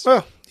Weiss.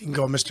 Well, you can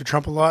call Mr.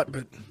 Trump a lot,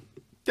 but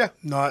Yeah.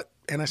 not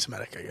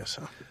anti-Semitic, I guess.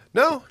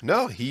 Huh?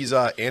 No, he's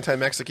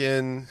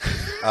anti-Mexican,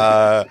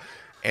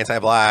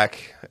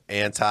 anti-black,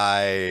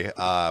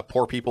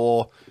 anti-poor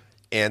people,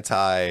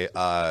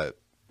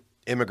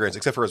 anti-immigrants,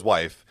 except for his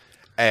wife.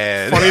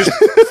 And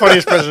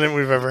Funniest president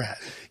we've ever had.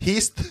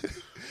 he's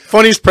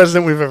Funniest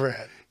president we've ever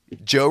had.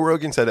 Joe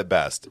Rogan said it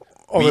best.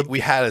 We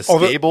had a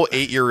stable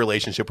 8-year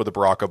relationship with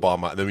Barack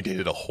Obama, and then we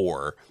dated a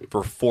whore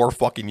for 4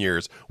 fucking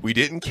years. We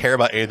didn't care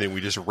about anything. We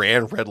just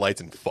ran red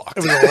lights and fucked.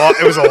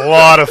 It was a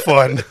lot of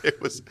fun.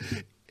 It was.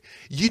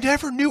 You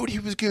never knew what he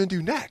was going to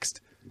do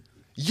next.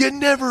 You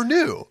never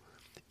knew.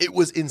 It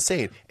was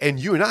insane. And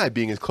you and I,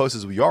 being as close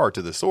as we are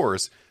to the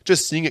source,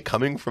 just seeing it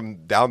coming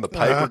from down the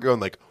pipe, we're going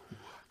like,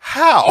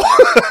 how?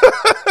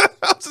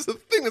 How's this a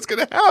thing that's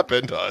going to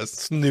happen to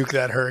us? Nuke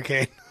that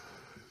hurricane.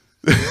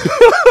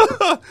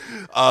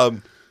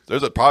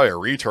 There's probably a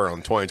return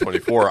on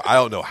 2024. I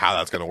don't know how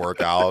that's going to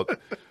work out.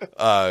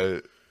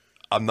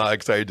 I'm not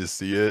excited to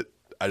see it.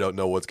 I don't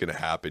know what's going to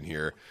happen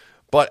here.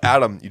 But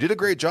Adam, you did a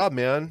great job,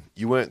 man.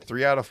 You went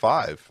 3 out of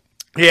 5.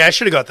 Yeah, I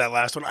should have got that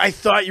last one. I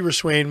thought you were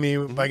swaying me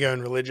by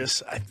going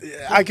religious.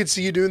 I could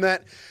see you doing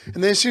that.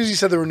 And then as soon as you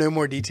said there were no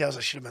more details, I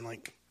should have been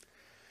like,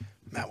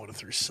 Matt would have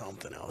threw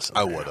something else in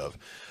I there. would have.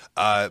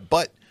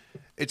 But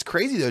it's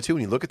crazy, though, too,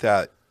 when you look at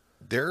that.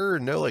 There are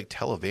no like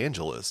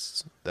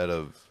televangelists that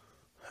have.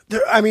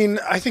 I mean,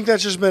 I think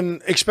that's just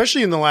been,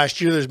 especially in the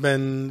last year, there's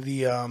been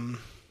a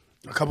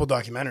couple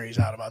documentaries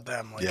out about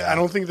them. Like, Yeah. I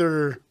don't think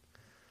they're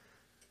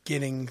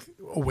getting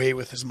away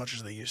with as much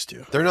as they used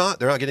to. They're not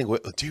getting.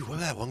 Dude, what about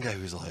that one guy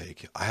who's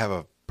like, I have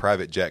a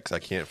private jet because I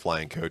can't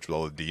fly and coach with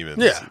all the demons.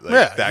 Yeah, Like,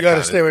 yeah. that You got to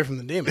kinda- stay away from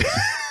the demons.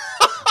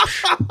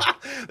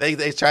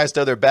 They try to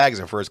stow their bags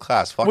in first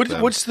class. Fuck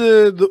them. What's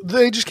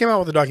they just came out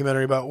with a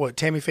documentary about what,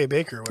 Tammy Faye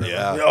Baker or whatever.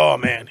 Yeah. Oh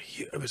man,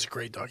 it was a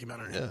great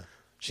documentary. Yeah,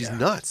 she's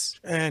nuts.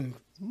 And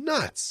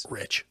Nuts.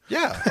 rich.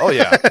 Yeah. Oh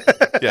yeah.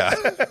 Yeah.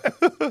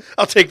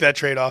 I'll take that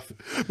trade off.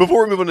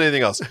 Before we move on to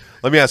anything else,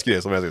 let me ask you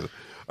this.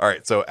 All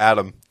right. So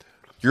Adam,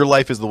 your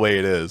life is the way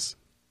it is.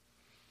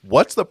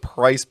 What's the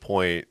price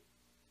point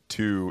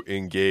to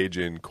engage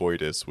in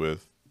coitus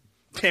with?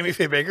 Tammy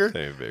Faye Baker?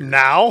 Tammy Baker.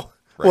 Now?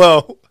 Right.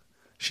 Well,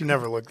 she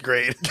never looked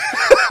great.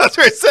 That's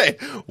what I say.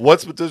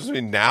 What's the difference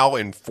between now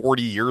and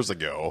 40 years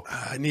ago?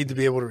 I need to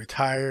be able to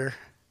retire,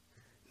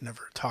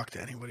 never talk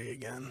to anybody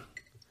again.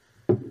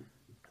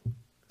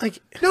 Like,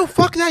 No,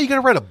 fuck that. You got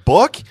to write a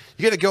book.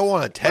 You got to go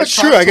on a TED that's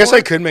Talk true. I guess tour?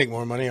 I could make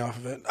more money off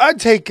of it. I'd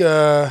take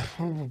 4,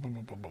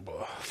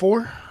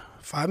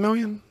 5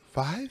 million,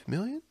 5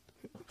 million.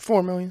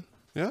 4 million.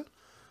 Yeah.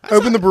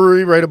 Open the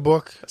brewery, write a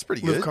book. That's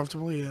pretty live good.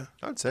 comfortably, yeah.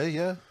 I'd say,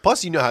 yeah.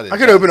 Plus, you know how to. I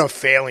could open a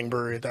failing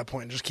brewery at that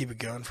point and just keep it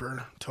going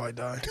until I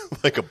die.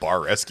 like a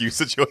bar rescue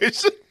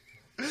situation.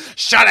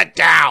 Shut it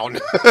down.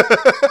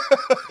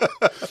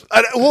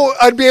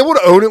 I'd be able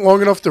to own it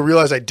long enough to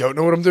realize I don't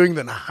know what I'm doing,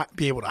 then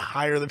be able to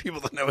hire the people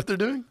that know what they're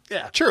doing.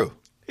 Yeah. True.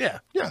 Yeah.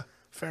 Yeah.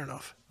 Fair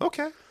enough.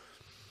 Okay.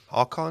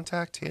 I'll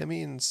contact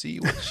Tammy and see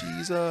what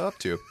she's up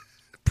to.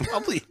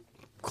 Probably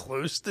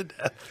close to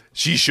death.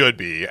 She should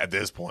be at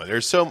this point.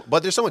 There's so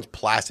much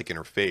plastic in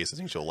her face. I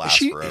think she'll last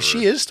forever.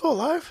 She is still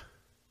alive?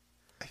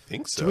 I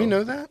think so. Do we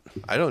know that?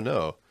 I don't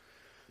know.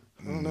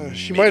 I don't know.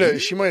 She might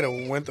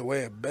have went the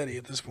way of Betty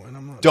at this point.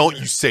 I'm not. Don't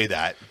sure. you say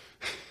that.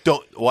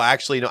 Don't. Well,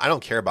 actually, no. I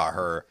don't care about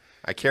her.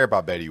 I care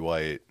about Betty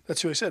White.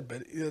 That's who I said,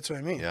 Betty. That's what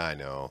I mean. Yeah, I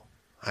know.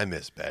 I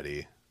miss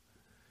Betty.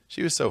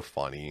 She was so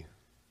funny.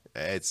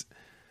 It's.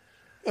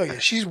 Oh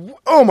yeah,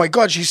 oh my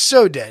god, she's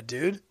so dead,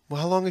 dude.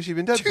 Well, how long has she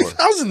been dead for?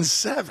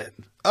 2007.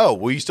 Oh,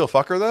 will you still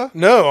fuck her though?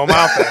 No, I'm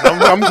out there.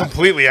 I'm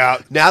completely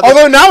out.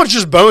 Although now it's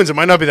just bones, it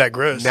might not be that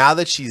gross. Now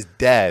that she's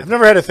dead, I've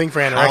never had a thing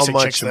for how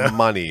anorexic chicks much though.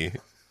 money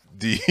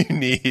do you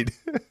need?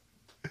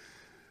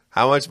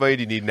 How much money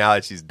do you need now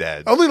that she's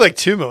dead? Only like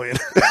 $2 million.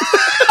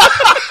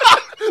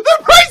 The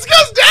price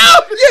goes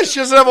down. Yeah, she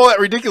doesn't have all that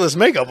ridiculous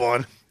makeup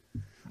on.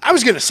 I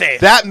was gonna say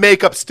That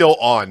makeup's still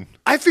on.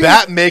 I figured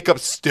That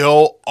makeup's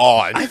still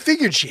on. I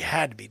figured she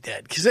had to be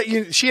dead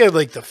because she had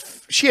like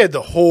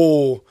the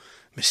whole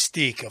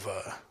mystique of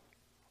a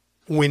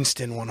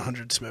Winston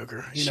 100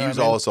 smoker. You She know was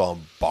what I mean? also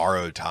on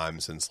borrowed time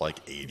since like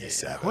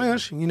 87. Well,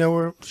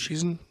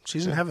 she's in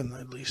heaven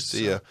at least.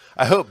 See ya.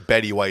 I hope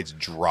Betty White's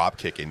drop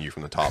kicking you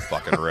from the top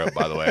fucking rope,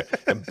 by the way.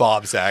 And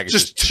Bob Saget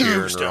just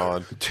cheering her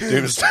on.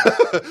 Tombstone.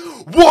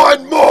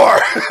 One more!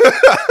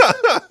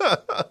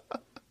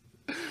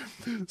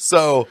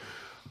 So,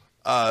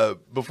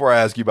 before I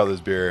ask you about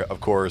this beer,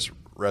 of course,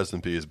 rest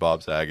in peace,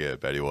 Bob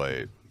Saget, Betty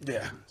White.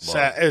 Yeah,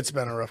 it's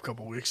been a rough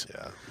couple weeks.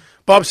 Yeah,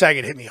 Bob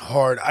Saget hit me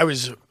hard. that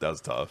was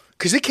tough.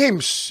 Because it came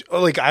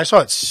I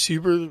saw it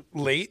super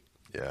late.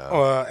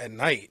 Yeah. At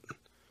night.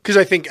 Because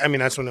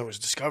that's when it was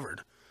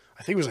discovered.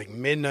 I think it was like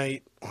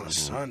midnight on a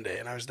Sunday,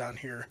 and I was down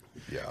here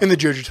in the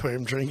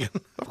Jojatorium drinking.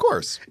 Of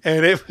course.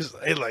 And it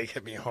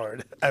hit me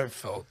hard. I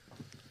felt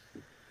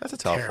That's a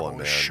tough terrible, one,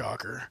 man.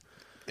 shocker.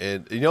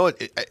 And you know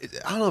what?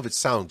 I don't know if it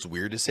sounds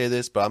weird to say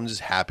this, but I'm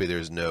just happy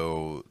there's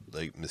no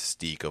like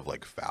mystique of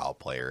like foul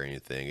play or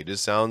anything. It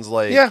just sounds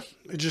like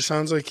It just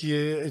sounds like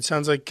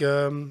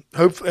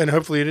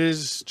hopefully it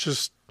is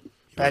just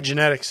bad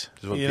genetics.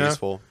 just went you know?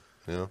 peaceful.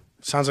 You know,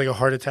 Sounds like a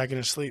heart attack in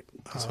his sleep.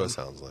 that's what it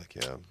sounds like.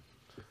 Yeah,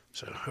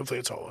 So hopefully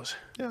it's all it was.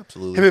 yeah,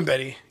 absolutely. Him and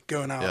Betty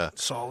going out Yeah.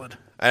 solid.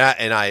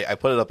 And I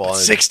put it up on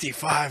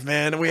 65,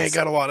 man. We ain't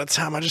got a lot of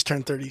time. I just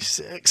turned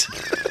 36.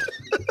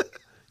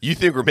 You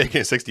think we're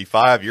making it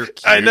 65? You're cute.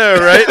 I know,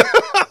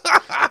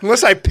 right?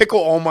 Unless I pickle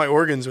all my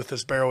organs with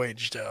this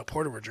barrel-aged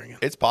porter we're drinking.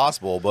 It's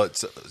possible,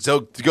 but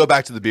so to go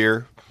back to the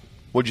beer,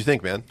 what'd you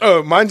think, man?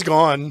 Oh, mine's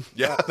gone.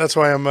 Yeah. That's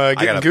why I'm I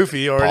getting gotta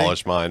goofy already.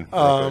 polish mine.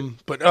 real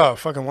quick. But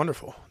fucking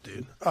wonderful,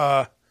 dude.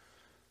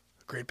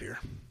 Great beer.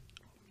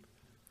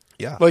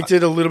 Yeah, Liked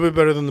it a little bit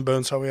better than the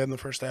bone saw we had in the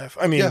first half.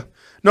 I mean, Yeah.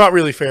 not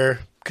really fair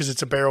because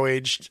it's a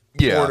barrel-aged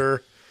Yeah.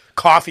 porter,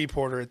 coffee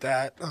porter at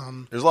that.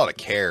 there's a lot of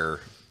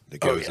care that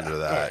goes yeah. into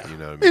that. You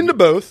know what I mean? Into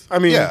both. I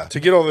mean, Yeah. to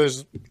get all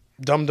those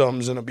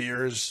dum-dums in a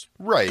beer is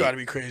Right. got to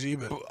be crazy.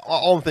 But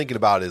All I'm thinking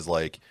about is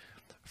like,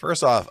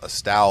 first off, a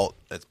stout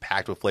that's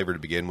packed with flavor to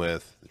begin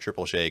with. The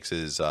triple shakes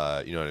is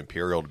an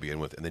imperial to begin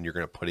with, and then you're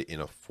going to put it in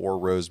a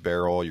 4-rose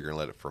barrel. You're going to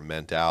let it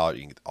ferment out.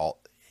 You can get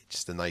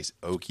just a nice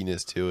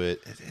oakiness to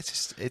it.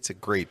 It's a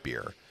great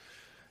beer.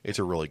 It's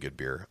a really good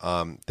beer.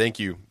 Thank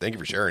you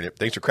for sharing it.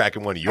 Thanks for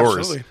cracking one of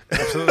yours.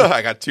 Absolutely.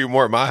 I got 2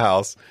 more at my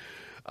house.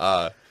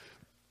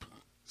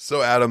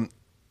 So Adam,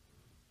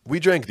 we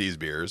drank these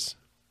beers,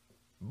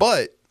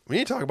 but we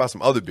need to talk about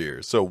some other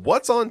beers. So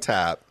what's on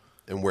tap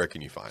and where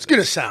can you find it? it's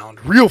going to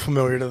sound real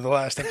familiar to the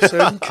last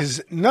episode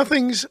because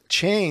nothing's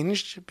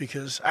changed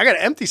because I got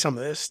to empty some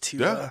of this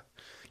to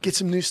get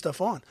some new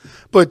stuff on.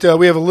 But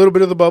we have a little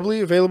bit of the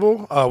bubbly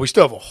available. We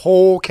still have a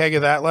whole keg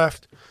of that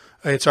left.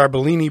 It's our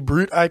Bellini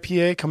Brut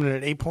IPA coming in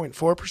at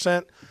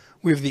 8.4%.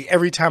 We have the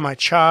Every Time I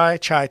Chai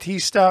Tea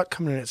Stout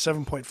coming in at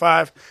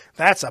 7.5.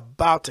 That's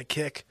about to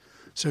kick.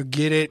 So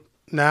get it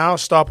now.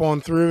 Stop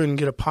on through and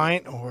get a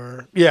pint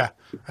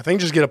I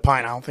think just get a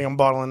pint. I don't think I'm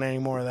bottling any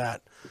more of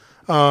that.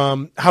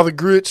 How the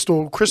Gruit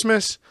Stole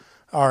Christmas.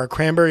 Our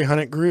Cranberry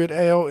Hunted Gruit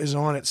Ale is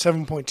on at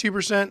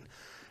 7.2%.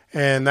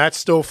 And that's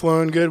still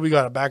flowing good. We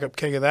got a backup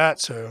keg of that.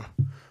 So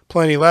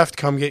plenty left.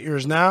 Come get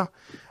yours now.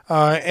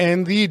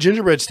 And the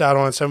Gingerbread Stout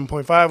on at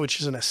 7.5, which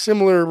is in a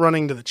similar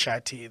running to the Chai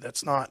Tea.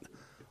 That's not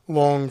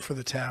long for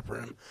the tap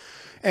room.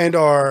 And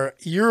our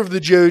Year of the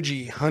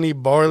Joji Honey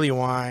Barley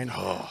Wine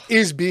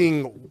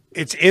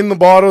it's in the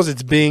bottles.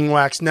 It's being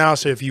waxed now.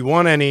 So if you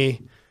want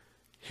any,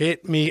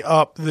 hit me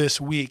up this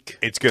week.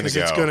 It's going to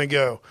go. It's going to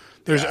go.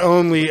 There's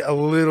only a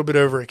little bit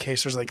over a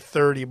case. There's like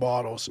 30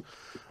 bottles.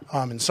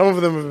 And some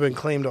of them have been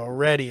claimed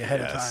already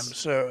ahead of time.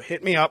 So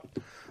hit me up.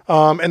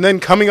 And then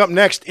coming up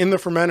next in the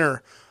fermenter,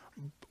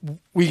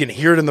 we can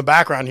hear it in the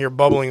background here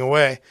bubbling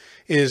away,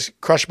 is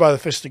Crushed by the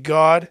Fist of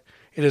God.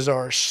 It is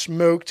our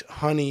smoked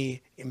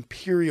honey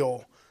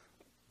imperial.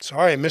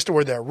 Sorry, I missed a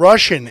word there.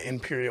 Russian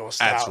imperial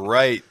stout. That's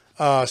right.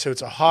 So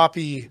it's a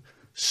hoppy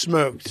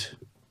smoked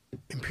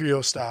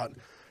imperial stout.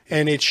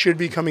 And it should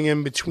be coming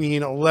in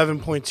between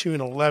 11.2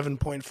 and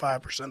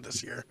 11.5%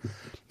 this year,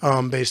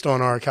 based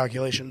on our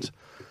calculations.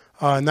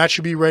 And that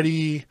should be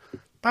ready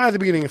by the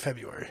beginning of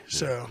February.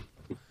 So,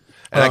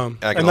 And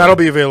that'll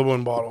be available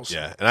in bottles.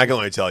 Yeah, and I can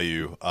only tell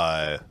you,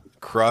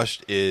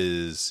 Crushed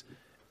is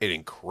an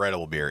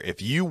incredible beer.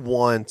 If you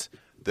want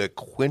the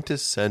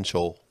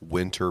quintessential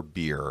winter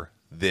beer,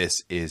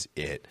 this is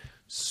it.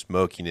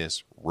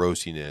 Smokiness,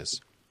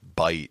 roastiness,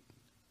 bite,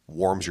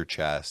 warms your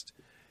chest,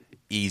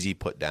 easy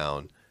put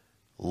down,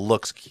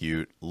 looks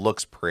cute,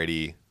 looks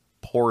pretty,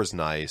 pours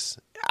nice.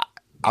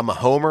 I'm a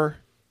homer,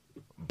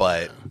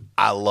 but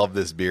I love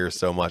this beer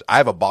so much. I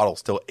have a bottle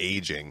still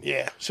aging.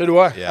 Yeah, so do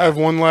I. Yeah. I have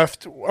one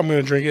left. I'm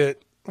going to drink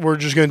it. We're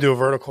just going to do a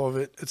vertical of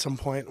it at some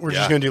point. We're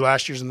just going to do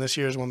last year's and this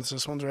year's once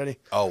this one's ready.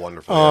 Oh,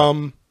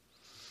 wonderful.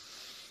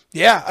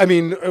 Yeah, I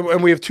mean,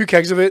 and we have 2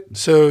 kegs of it,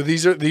 so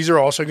these are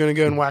also going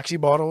to go in waxy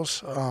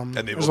bottles. And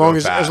they will as long go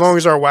as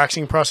fast. our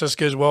waxing process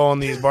goes well on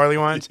these barley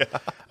wines,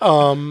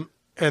 and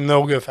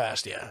they'll go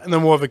fast. Yeah, and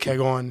then we'll have a keg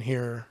on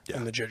here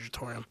in the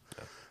Judgatorium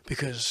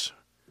because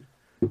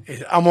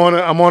I'm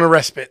on a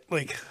respite.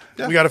 Like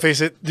we got to face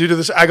it due to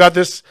this. I got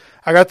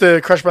the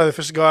Crushed by the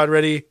Fist of God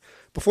ready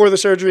before the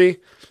surgery.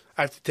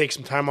 I have to take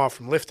some time off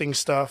from lifting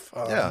stuff.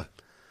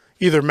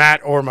 Either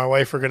Matt or my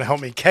wife are going to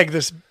help me keg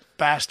this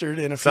bastard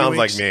in a few Sounds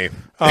weeks. like me.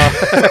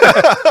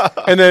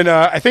 And then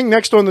I think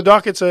next on the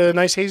docket's a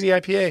nice hazy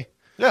IPA.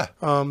 Yeah.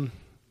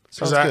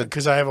 Sounds good.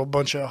 Because I have a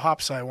bunch of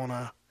hops I want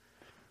to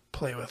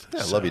play with.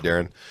 Yeah, love you,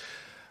 Darren.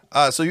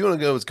 So you want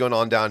to know what's going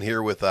on down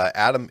here with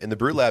Adam in the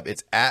Brew Lab?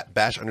 It's at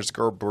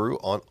 @bash_brew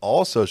on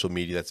all social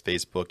media. That's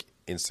Facebook,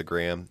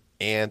 Instagram,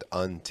 and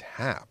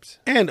Untapped.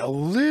 And a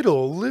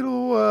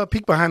little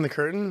peek behind the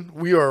curtain.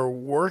 We are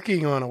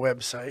working on a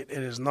website.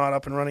 It is not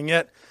up and running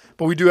yet,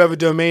 but we do have a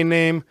domain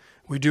name.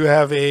 We do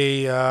have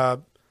a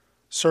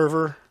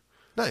server.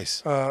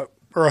 Nice. Or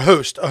a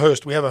host.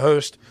 We have a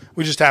host.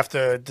 We just have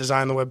to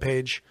design the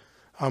webpage.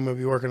 We'll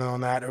be working on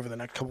that over the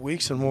next couple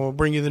weeks, and we'll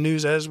bring you the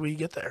news as we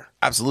get there.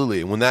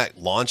 Absolutely. And when that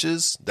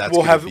launches,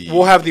 we'll have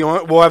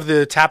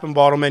the tap and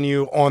bottle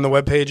menu on the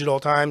webpage at all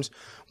times.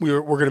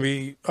 We're going to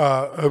be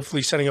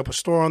hopefully setting up a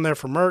store on there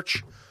for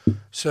merch.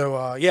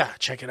 So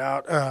check it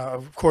out.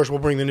 Of course, we'll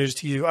bring the news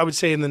to you. I would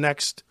say in the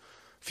next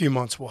few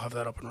months we'll have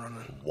that up and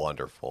running.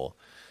 Wonderful.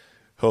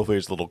 Hopefully,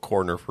 there's a little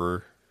corner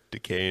for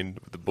Decaying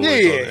with the boys.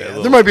 Yeah.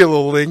 There might be a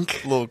little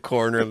link, little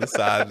corner on the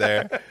side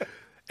there.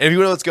 And if you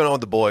want to know what's going on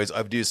with the boys, all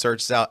you have to do is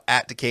search us out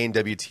at Decaying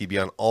WTB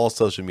on all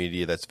social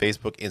media. That's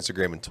Facebook,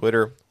 Instagram, and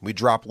Twitter. We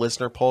drop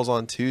listener polls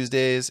on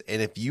Tuesdays.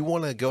 And if you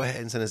want to go ahead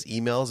and send us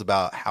emails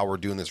about how we're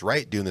doing this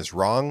right, doing this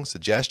wrong,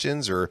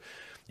 suggestions, or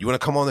you want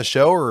to come on the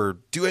show or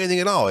do anything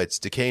at all, it's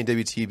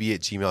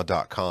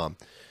decayingwtb@gmail.com.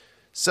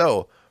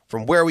 So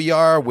from where we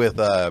are with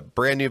a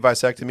brand new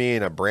vasectomy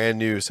and a brand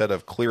new set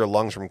of clear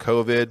lungs from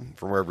COVID,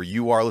 from wherever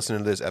you are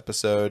listening to this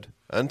episode,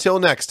 until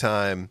next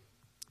time,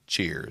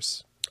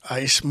 cheers.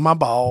 Ice my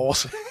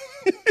balls.